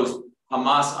Exposed,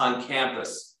 Hamas on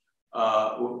Campus.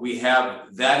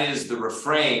 That is the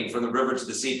refrain, from the river to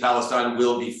the sea, Palestine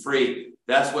will be free.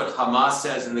 That's what Hamas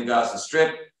says in the Gaza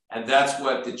Strip, and that's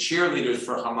what the cheerleaders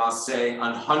for Hamas say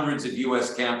on hundreds of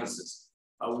US campuses.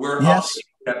 We're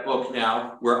updating that book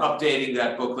now. We're updating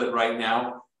that booklet right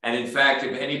now. And in fact,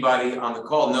 if anybody on the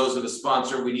call knows of a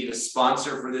sponsor, we need a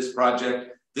sponsor for this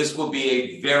project. This will be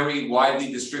a very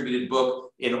widely distributed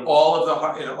book in all of the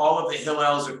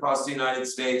Hillels across the United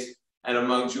States and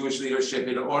among Jewish leadership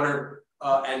in order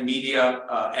and media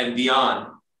and beyond,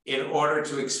 in order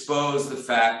to expose the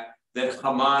fact that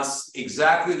Hamas,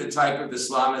 exactly the type of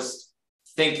Islamist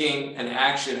thinking and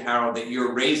action, Harold, that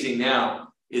you're raising now,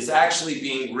 is actually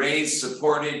being raised,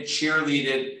 supported,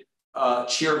 cheerleaded,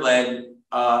 cheer-led,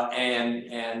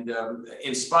 and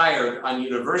inspired on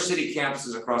university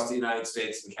campuses across the United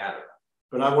States and Canada.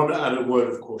 But I want to add a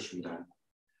word of caution, Dan.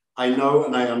 I know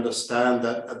and I understand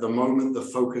that at the moment the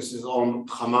focus is on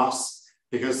Hamas,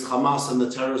 because Hamas and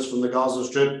the terrorists from the Gaza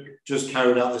Strip just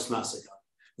carried out this massacre.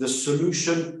 The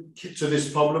solution to this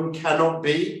problem cannot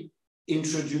be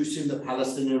introducing the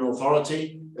Palestinian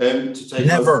Authority to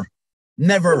take over.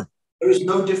 Never. There is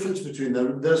no difference between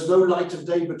them. There's no light of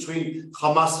day between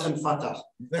Hamas and Fatah.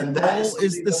 Their goal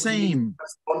is the same.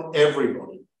 On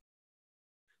everybody.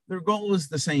 Their goal is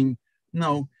the same.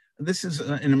 No, this is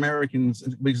in Americans,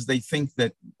 because they think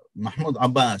that Mahmoud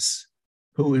Abbas,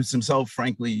 who is himself,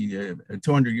 frankly,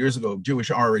 200 years ago of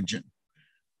Jewish origin,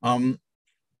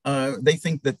 they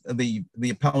think that the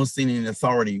Palestinian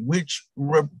Authority, which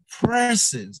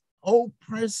oppresses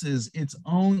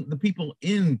the people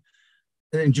in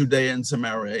Judea and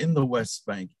Samaria, in the West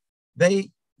Bank, the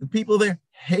people there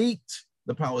hate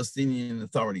the Palestinian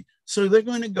Authority. So they're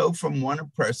going to go from one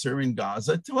oppressor in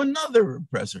Gaza to another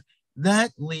oppressor.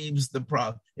 That leaves the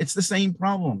problem. It's the same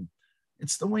problem.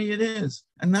 It's the way it is.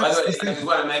 And that's by the way, I just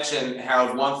want to mention,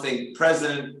 Harold, one thing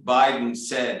President Biden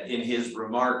said in his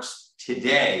remarks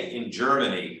today in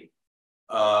Germany.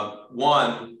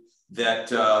 One, that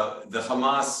the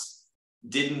Hamas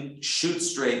didn't shoot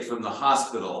straight from the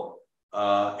hospital.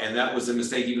 And that was a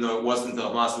mistake, even though it wasn't the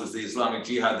Hamas, it was the Islamic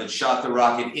Jihad that shot the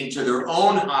rocket into their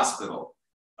own hospital,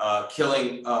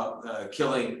 killing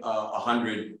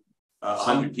 100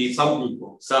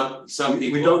 people. Some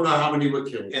people. We don't know how many were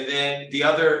killed. And then the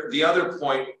other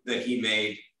point that he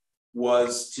made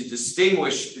was to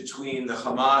distinguish between the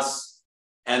Hamas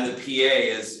and the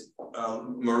PA, as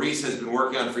Maurice has been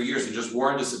working on for years and just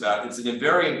warned us about. It's a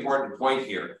very important point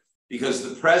here, because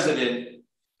the president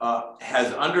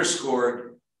has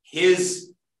underscored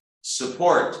his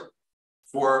support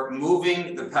for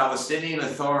moving the Palestinian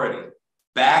Authority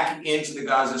back into the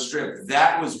Gaza Strip.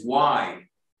 That was why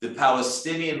the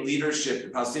Palestinian leadership, the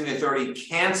Palestinian Authority,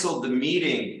 canceled the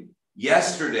meeting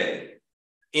yesterday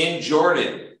in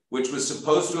Jordan, which was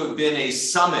supposed to have been a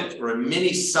summit or a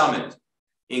mini summit,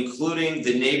 including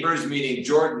the neighbors, meaning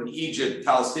Jordan, Egypt,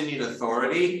 Palestinian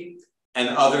Authority, and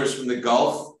others from the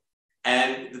Gulf.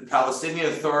 And the Palestinian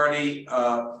Authority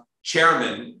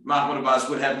chairman, Mahmoud Abbas,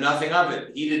 would have nothing of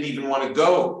it. He didn't even want to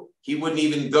go. He wouldn't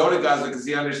even go to Gaza because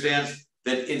he understands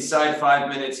that inside 5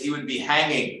 minutes, he would be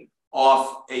hanging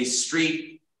off a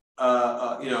street,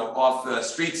 off the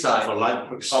street sign, a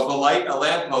lamppost, a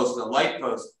lamppost, a light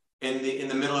post in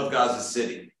the middle of Gaza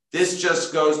City. This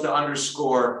just goes to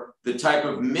underscore the type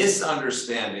of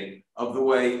misunderstanding of the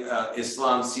way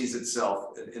Islam sees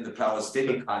itself in the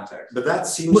Palestinian context. But that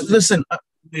seems. But listen,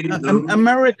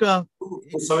 America.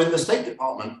 So in the State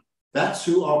Department, that's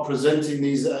who are presenting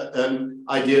these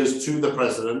ideas to the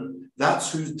president.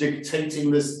 That's who's dictating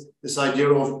this idea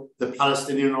of the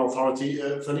Palestinian Authority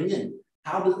filling in.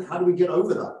 How do we get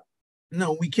over that?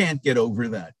 No, we can't get over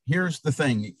that. Here's the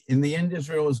thing. In the end,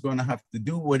 Israel is going to have to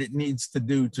do what it needs to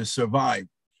do to survive.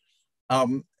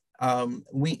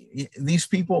 These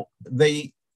people,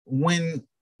 when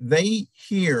they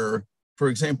hear, for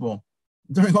example,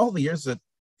 during all the years that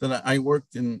I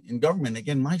worked in government,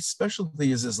 again, my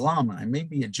specialty is Islam. I may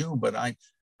be a Jew, but I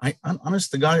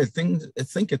honest to God, I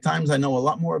think at times I know a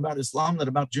lot more about Islam than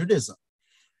about Judaism.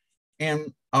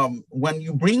 And when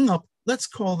you bring up, let's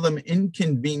call them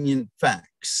inconvenient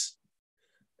facts,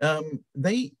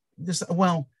 it's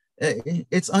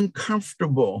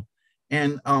uncomfortable,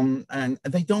 and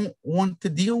they don't want to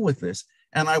deal with this.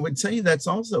 And I would say that's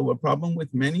also a problem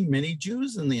with many, many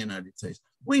Jews in the United States.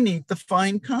 We need to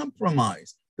find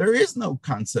compromise. There is no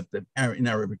concept in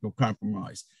Arabic of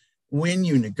compromise. When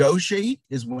you negotiate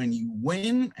is when you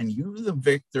win, and you, the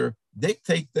victor,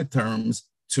 dictate the terms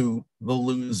to the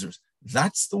losers.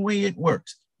 That's the way it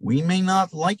works. We may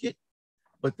not like it,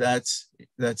 but that's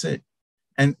it.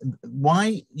 And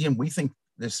why, we think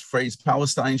this phrase,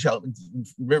 Palestine shall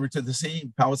river to the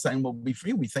sea, Palestine will be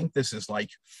free. We think this is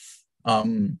like,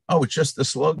 it's just a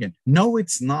slogan. No,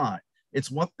 it's not.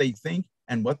 It's what they think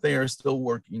and what they are still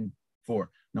working for.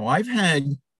 Now, I've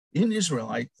had in Israel,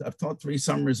 I've taught 3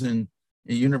 summers in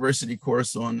a university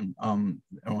course on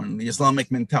the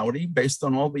Islamic mentality, based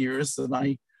on all the years that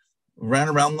I ran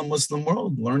around the Muslim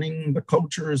world, learning the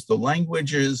cultures, the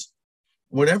languages,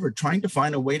 whatever, trying to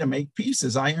find a way to make peace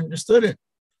as I understood it.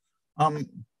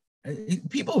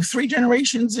 People of 3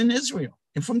 generations in Israel,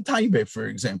 and from Taibe, for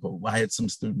example, I had some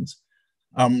students,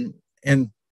 and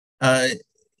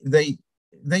they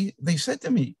said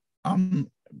to me,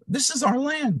 this is our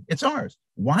land, it's ours.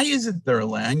 Why is it their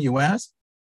land, you ask?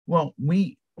 Well,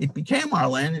 it became our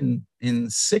land in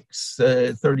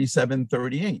 637,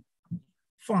 38.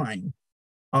 Fine.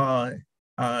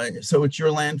 So it's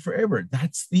your land forever.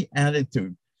 That's the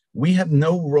attitude. We have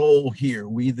no role here,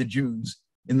 we the Jews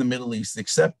in the Middle East,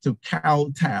 except to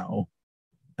kowtow,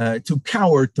 to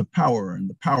cower to power, and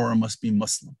the power must be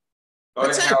Muslim.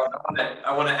 Okay, Harold,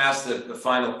 I want to ask the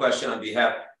final question on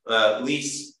behalf.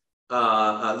 Lise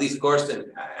Gorston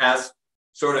asked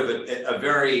sort of a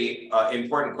very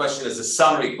important question as a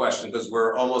summary question, because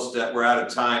we're out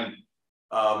of time.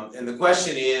 And the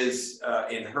question is,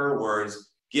 in her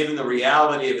words, given the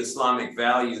reality of Islamic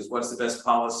values, what's the best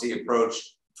policy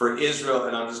approach for Israel?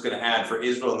 And I'm just going to add, for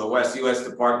Israel and the West, U.S.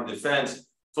 Department of Defense,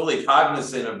 fully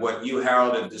cognizant of what you,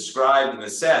 Harold, have described and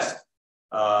assessed.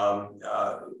 No,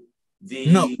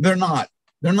 they're not.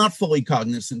 They're not fully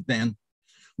cognizant, Dan.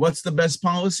 What's the best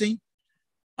policy?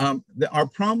 Our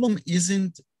problem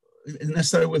isn't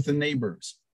necessarily with the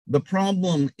neighbors. The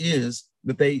problem is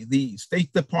that the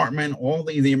State Department, all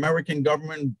the American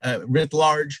government writ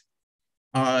large,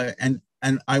 and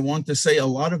I want to say a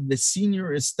lot of the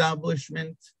senior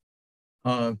establishment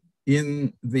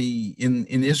in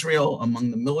Israel,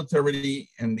 among the military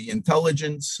and the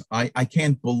intelligence, I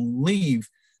can't believe,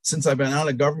 since I've been out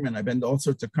of government, I've been to all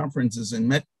sorts of conferences and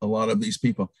met a lot of these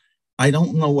people. I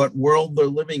don't know what world they're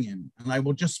living in. And I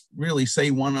will just really say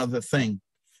one other thing.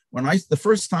 The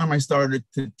first time I started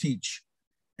to teach,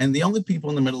 and the only people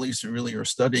in the Middle East who really are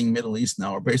studying Middle East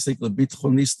now are basically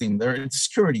bitchonistim, they're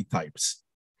security types.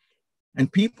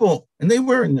 And they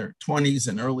were in their 20s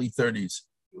and early 30s.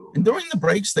 And during the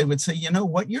breaks, they would say,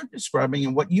 what you're describing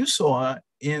and what you saw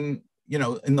in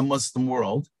the Muslim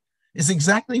world is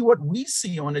exactly what we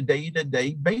see on a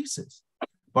day-to-day basis.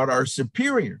 But our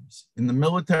superiors in the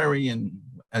military and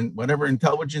whatever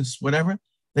intelligence, whatever,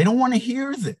 they don't want to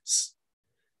hear this.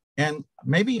 And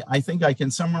maybe I think I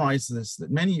can summarize this, that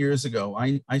many years ago,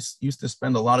 I used to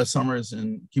spend a lot of summers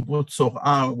in Kibbutz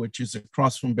Sohar, which is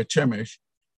across from Bet Shemesh.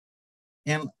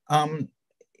 And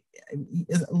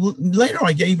later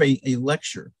I gave a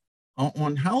lecture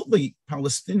on how the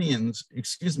Palestinians,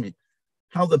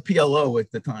 how the PLO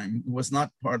at the time was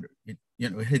not part of it,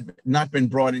 had not been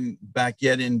brought in back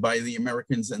yet in by the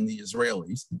Americans and the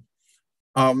Israelis.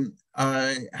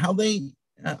 I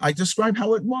described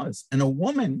how it was. And a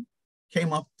woman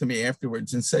came up to me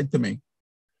afterwards and said to me,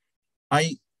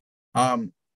 I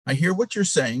hear what you're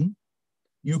saying.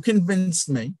 You convinced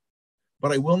me,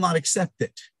 but I will not accept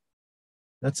it.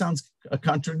 That sounds a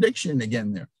contradiction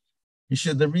again there. He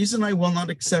said, the reason I will not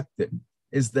accept it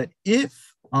is that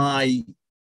if I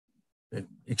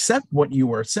accept what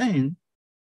you are saying,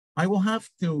 I will have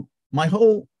to, my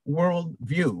whole world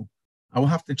view, I will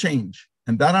have to change.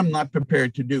 And that I'm not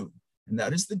prepared to do. And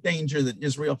that is the danger that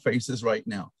Israel faces right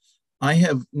now. I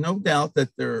have no doubt that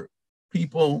there are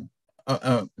people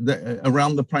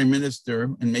around the prime minister,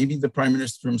 and maybe the prime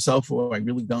minister himself, who I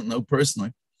really don't know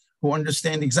personally, who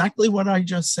understand exactly what I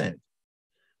just said.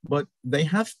 But they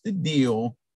have to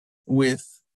deal with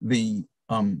the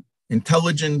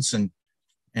intelligence and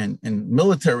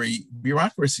military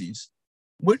bureaucracies,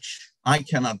 which I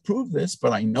cannot prove this,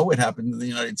 but I know it happened in the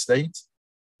United States,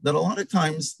 that a lot of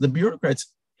times the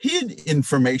bureaucrats hid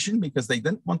information because they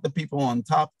didn't want the people on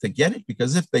top to get it,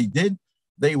 because if they did,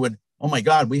 they would, oh my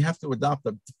God, we have to adopt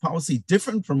a policy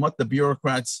different from what the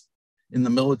bureaucrats in the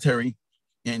military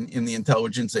and in the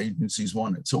intelligence agencies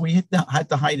wanted. So we had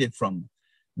to hide it from them.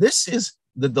 This is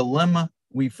the dilemma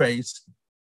we face.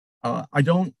 I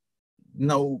don't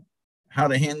know how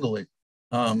to handle it,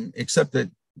 except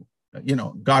that,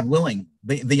 God willing,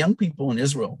 the young people in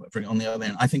Israel, on the other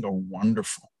hand, I think are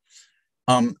wonderful.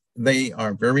 They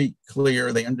are very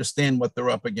clear. They understand what they're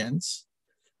up against.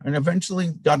 And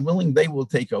eventually, God willing, they will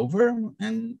take over.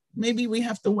 And maybe we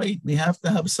have to wait. We have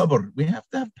to have sabr. We have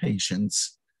to have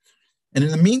patience. And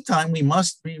in the meantime, we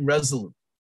must be resolute.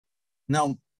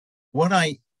 Now,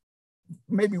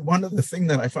 maybe one of the things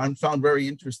that I found very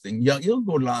interesting, Yair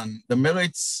Golan, the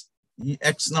Meretz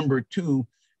X#2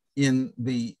 in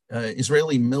the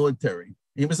Israeli military,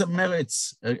 he was a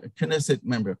Meretz Knesset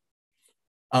member.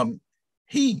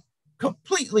 He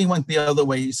completely went the other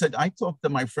way. He said, I talked to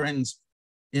my friends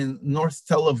in North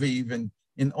Tel Aviv and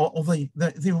in all the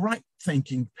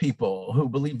right-thinking people who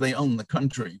believe they own the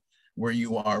country where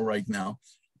you are right now.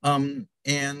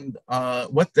 And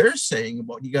what they're saying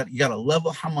about you got to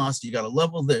level Hamas, you got to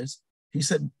level this. He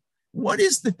said, what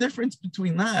is the difference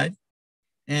between that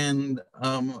and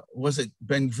was it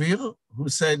Ben Gvir who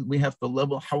said we have to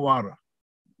level Hawara,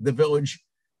 the village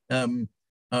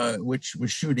which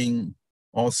was shooting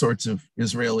all sorts of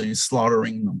Israelis,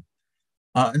 slaughtering them.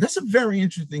 And that's a very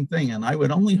interesting thing. And I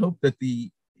would only hope that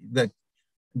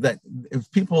that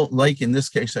if people like, in this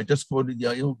case, I just quoted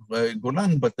Yair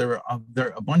Golan, but there are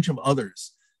a bunch of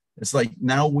others. It's like,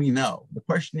 now we know. The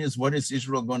question is, what is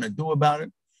Israel going to do about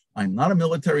it? I'm not a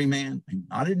military man. I'm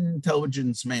not an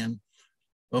intelligence man.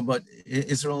 But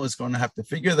Israel is going to have to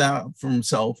figure that out for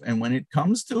himself. And when it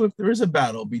comes to, if there is a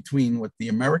battle between what the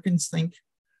Americans think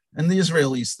and the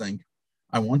Israelis think,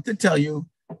 I want to tell you,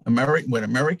 what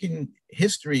American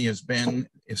history has been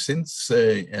since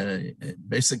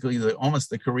basically almost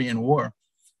the Korean War,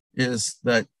 is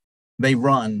that they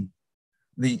ran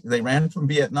from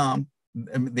Vietnam.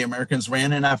 The Americans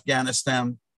ran in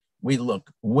Afghanistan. We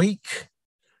look weak.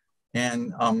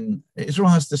 And Israel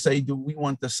has to say, do we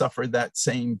want to suffer that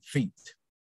same fate?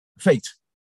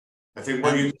 I think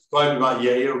what you described about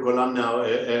Yair Golan now,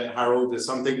 Harold, is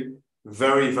something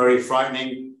very, very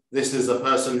frightening. This is a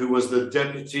person who was the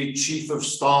deputy chief of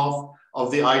staff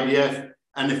of the IDF.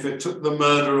 And if it took the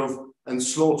murder and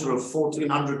slaughter of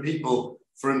 1,400 people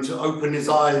for him to open his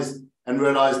eyes and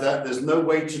realize that there's no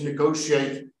way to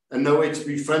negotiate and no way to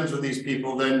be friends with these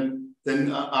people, then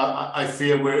I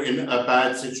fear we're in a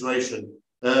bad situation.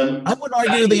 I would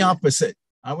argue the opposite.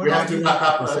 We have to wrap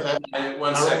up.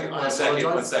 One second,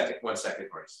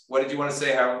 Maurice. What did you want to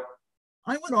say, Harold?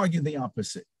 I would argue the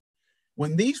opposite.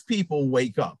 When these people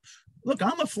wake up, look,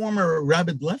 I'm a former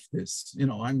rabid leftist.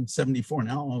 I'm 74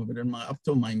 now, but up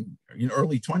till my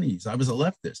early 20s, I was a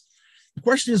leftist. The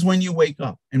question is when you wake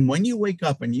up, and when you wake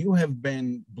up and you have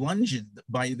been bludgeoned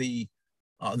by the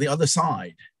other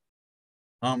side,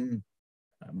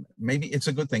 maybe it's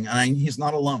a good thing. And he's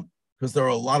not alone, because there are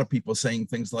a lot of people saying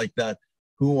things like that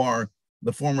who are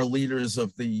the former leaders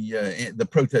of the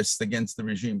protests against the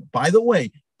regime. By the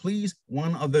way, please,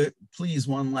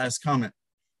 one last comment.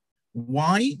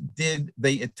 Why did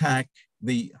they attack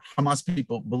the Hamas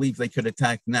people believe they could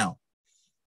attack now?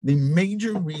 The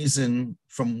major reason,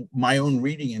 from my own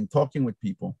reading and talking with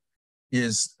people,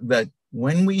 is that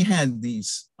when we had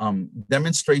these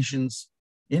demonstrations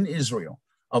in Israel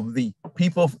of the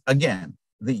people, again,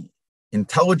 the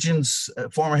intelligence,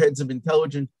 former heads of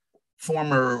intelligence,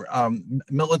 former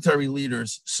military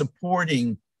leaders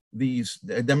supporting these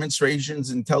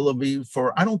demonstrations in Tel Aviv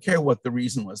for, I don't care what the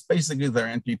reason was, basically their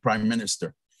anti-prime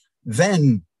minister.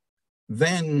 Then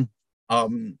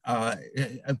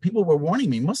people were warning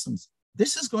me, Muslims,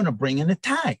 this is going to bring an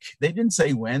attack. They didn't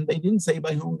say when, they didn't say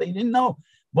by whom, they didn't know,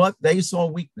 but they saw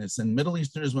weakness. And Middle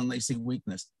Easterners, when they see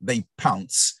weakness, they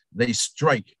pounce, they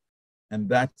strike, and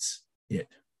that's it.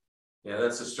 Yeah,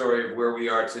 that's the story of where we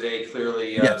are today.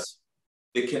 Clearly, yes.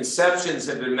 The conceptions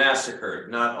have been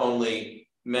massacred. Not only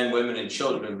men, women, and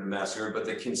children have been massacred, but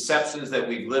the conceptions that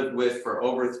we've lived with for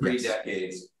over 3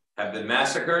 decades have been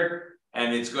massacred.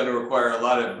 And it's going to require a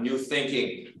lot of new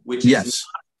thinking, which is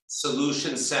not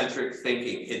solution-centric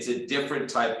thinking. It's a different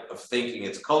type of thinking.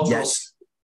 It's cultural,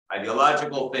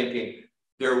 ideological thinking.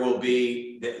 There will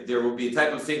be a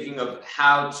type of thinking of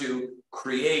how to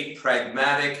create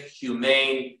pragmatic,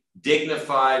 humane,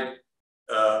 dignified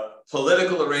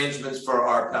political arrangements for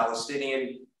our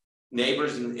Palestinian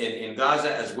neighbors in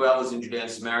Gaza, as well as in Judea and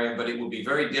Samaria, but it will be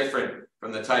very different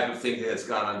from the type of thinking that's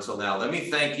gone on until now. Let me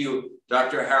thank you,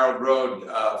 Dr. Harold Rhode,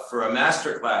 for a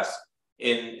masterclass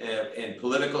in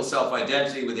political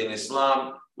self-identity within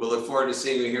Islam. We'll look forward to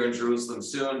seeing you here in Jerusalem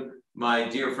soon. My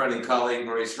dear friend and colleague,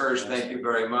 Maurice Hirsch, thank you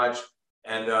very much.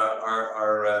 And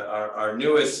our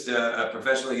newest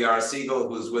professional, Yara Siegel,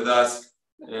 who's with us,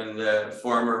 and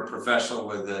former professional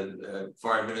with the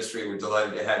Foreign Ministry. We're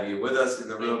delighted to have you with us in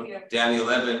the room. Daniel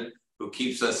Levin, who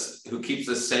keeps us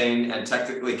sane and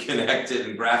technically connected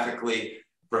and graphically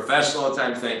professional at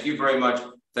times. Thank you very much.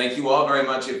 Thank you all very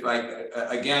much. If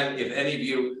any of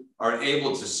you are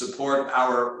able to support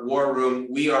our war room,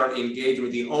 we are engaged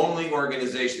with the only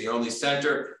organization, the only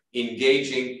center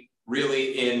engaging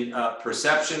really in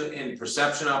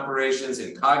perception operations,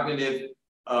 in cognitive,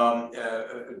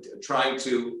 trying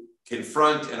to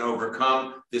confront and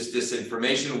overcome this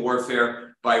disinformation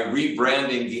warfare by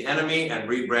rebranding the enemy and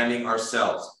rebranding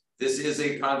ourselves. This is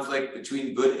a conflict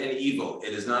between good and evil.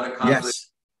 It is not a conflict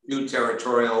between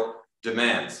territorial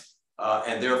demands.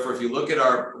 And therefore, if you look at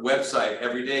our website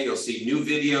every day, you'll see new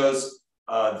videos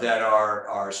that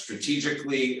are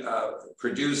strategically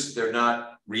produced. They're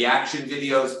not reaction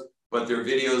videos, but they're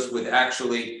videos with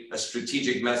actually a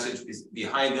strategic message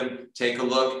behind them. Take a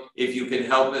look. If you can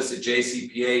help us at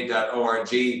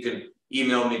jcpa.org, you can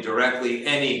email me directly.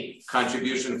 Any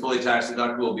contribution, fully tax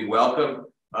deductible, will be welcome.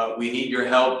 We need your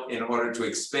help in order to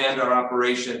expand our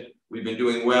operation. We've been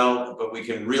doing well, but we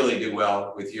can really do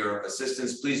well with your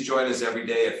assistance. Please join us every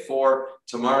day at 4.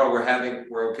 Tomorrow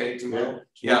we're okay tomorrow?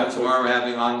 Yeah, tomorrow we're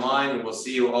having online, and we'll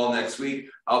see you all next week.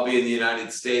 I'll be in the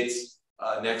United States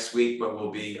next week, but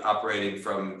we'll be operating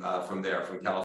from there, from California.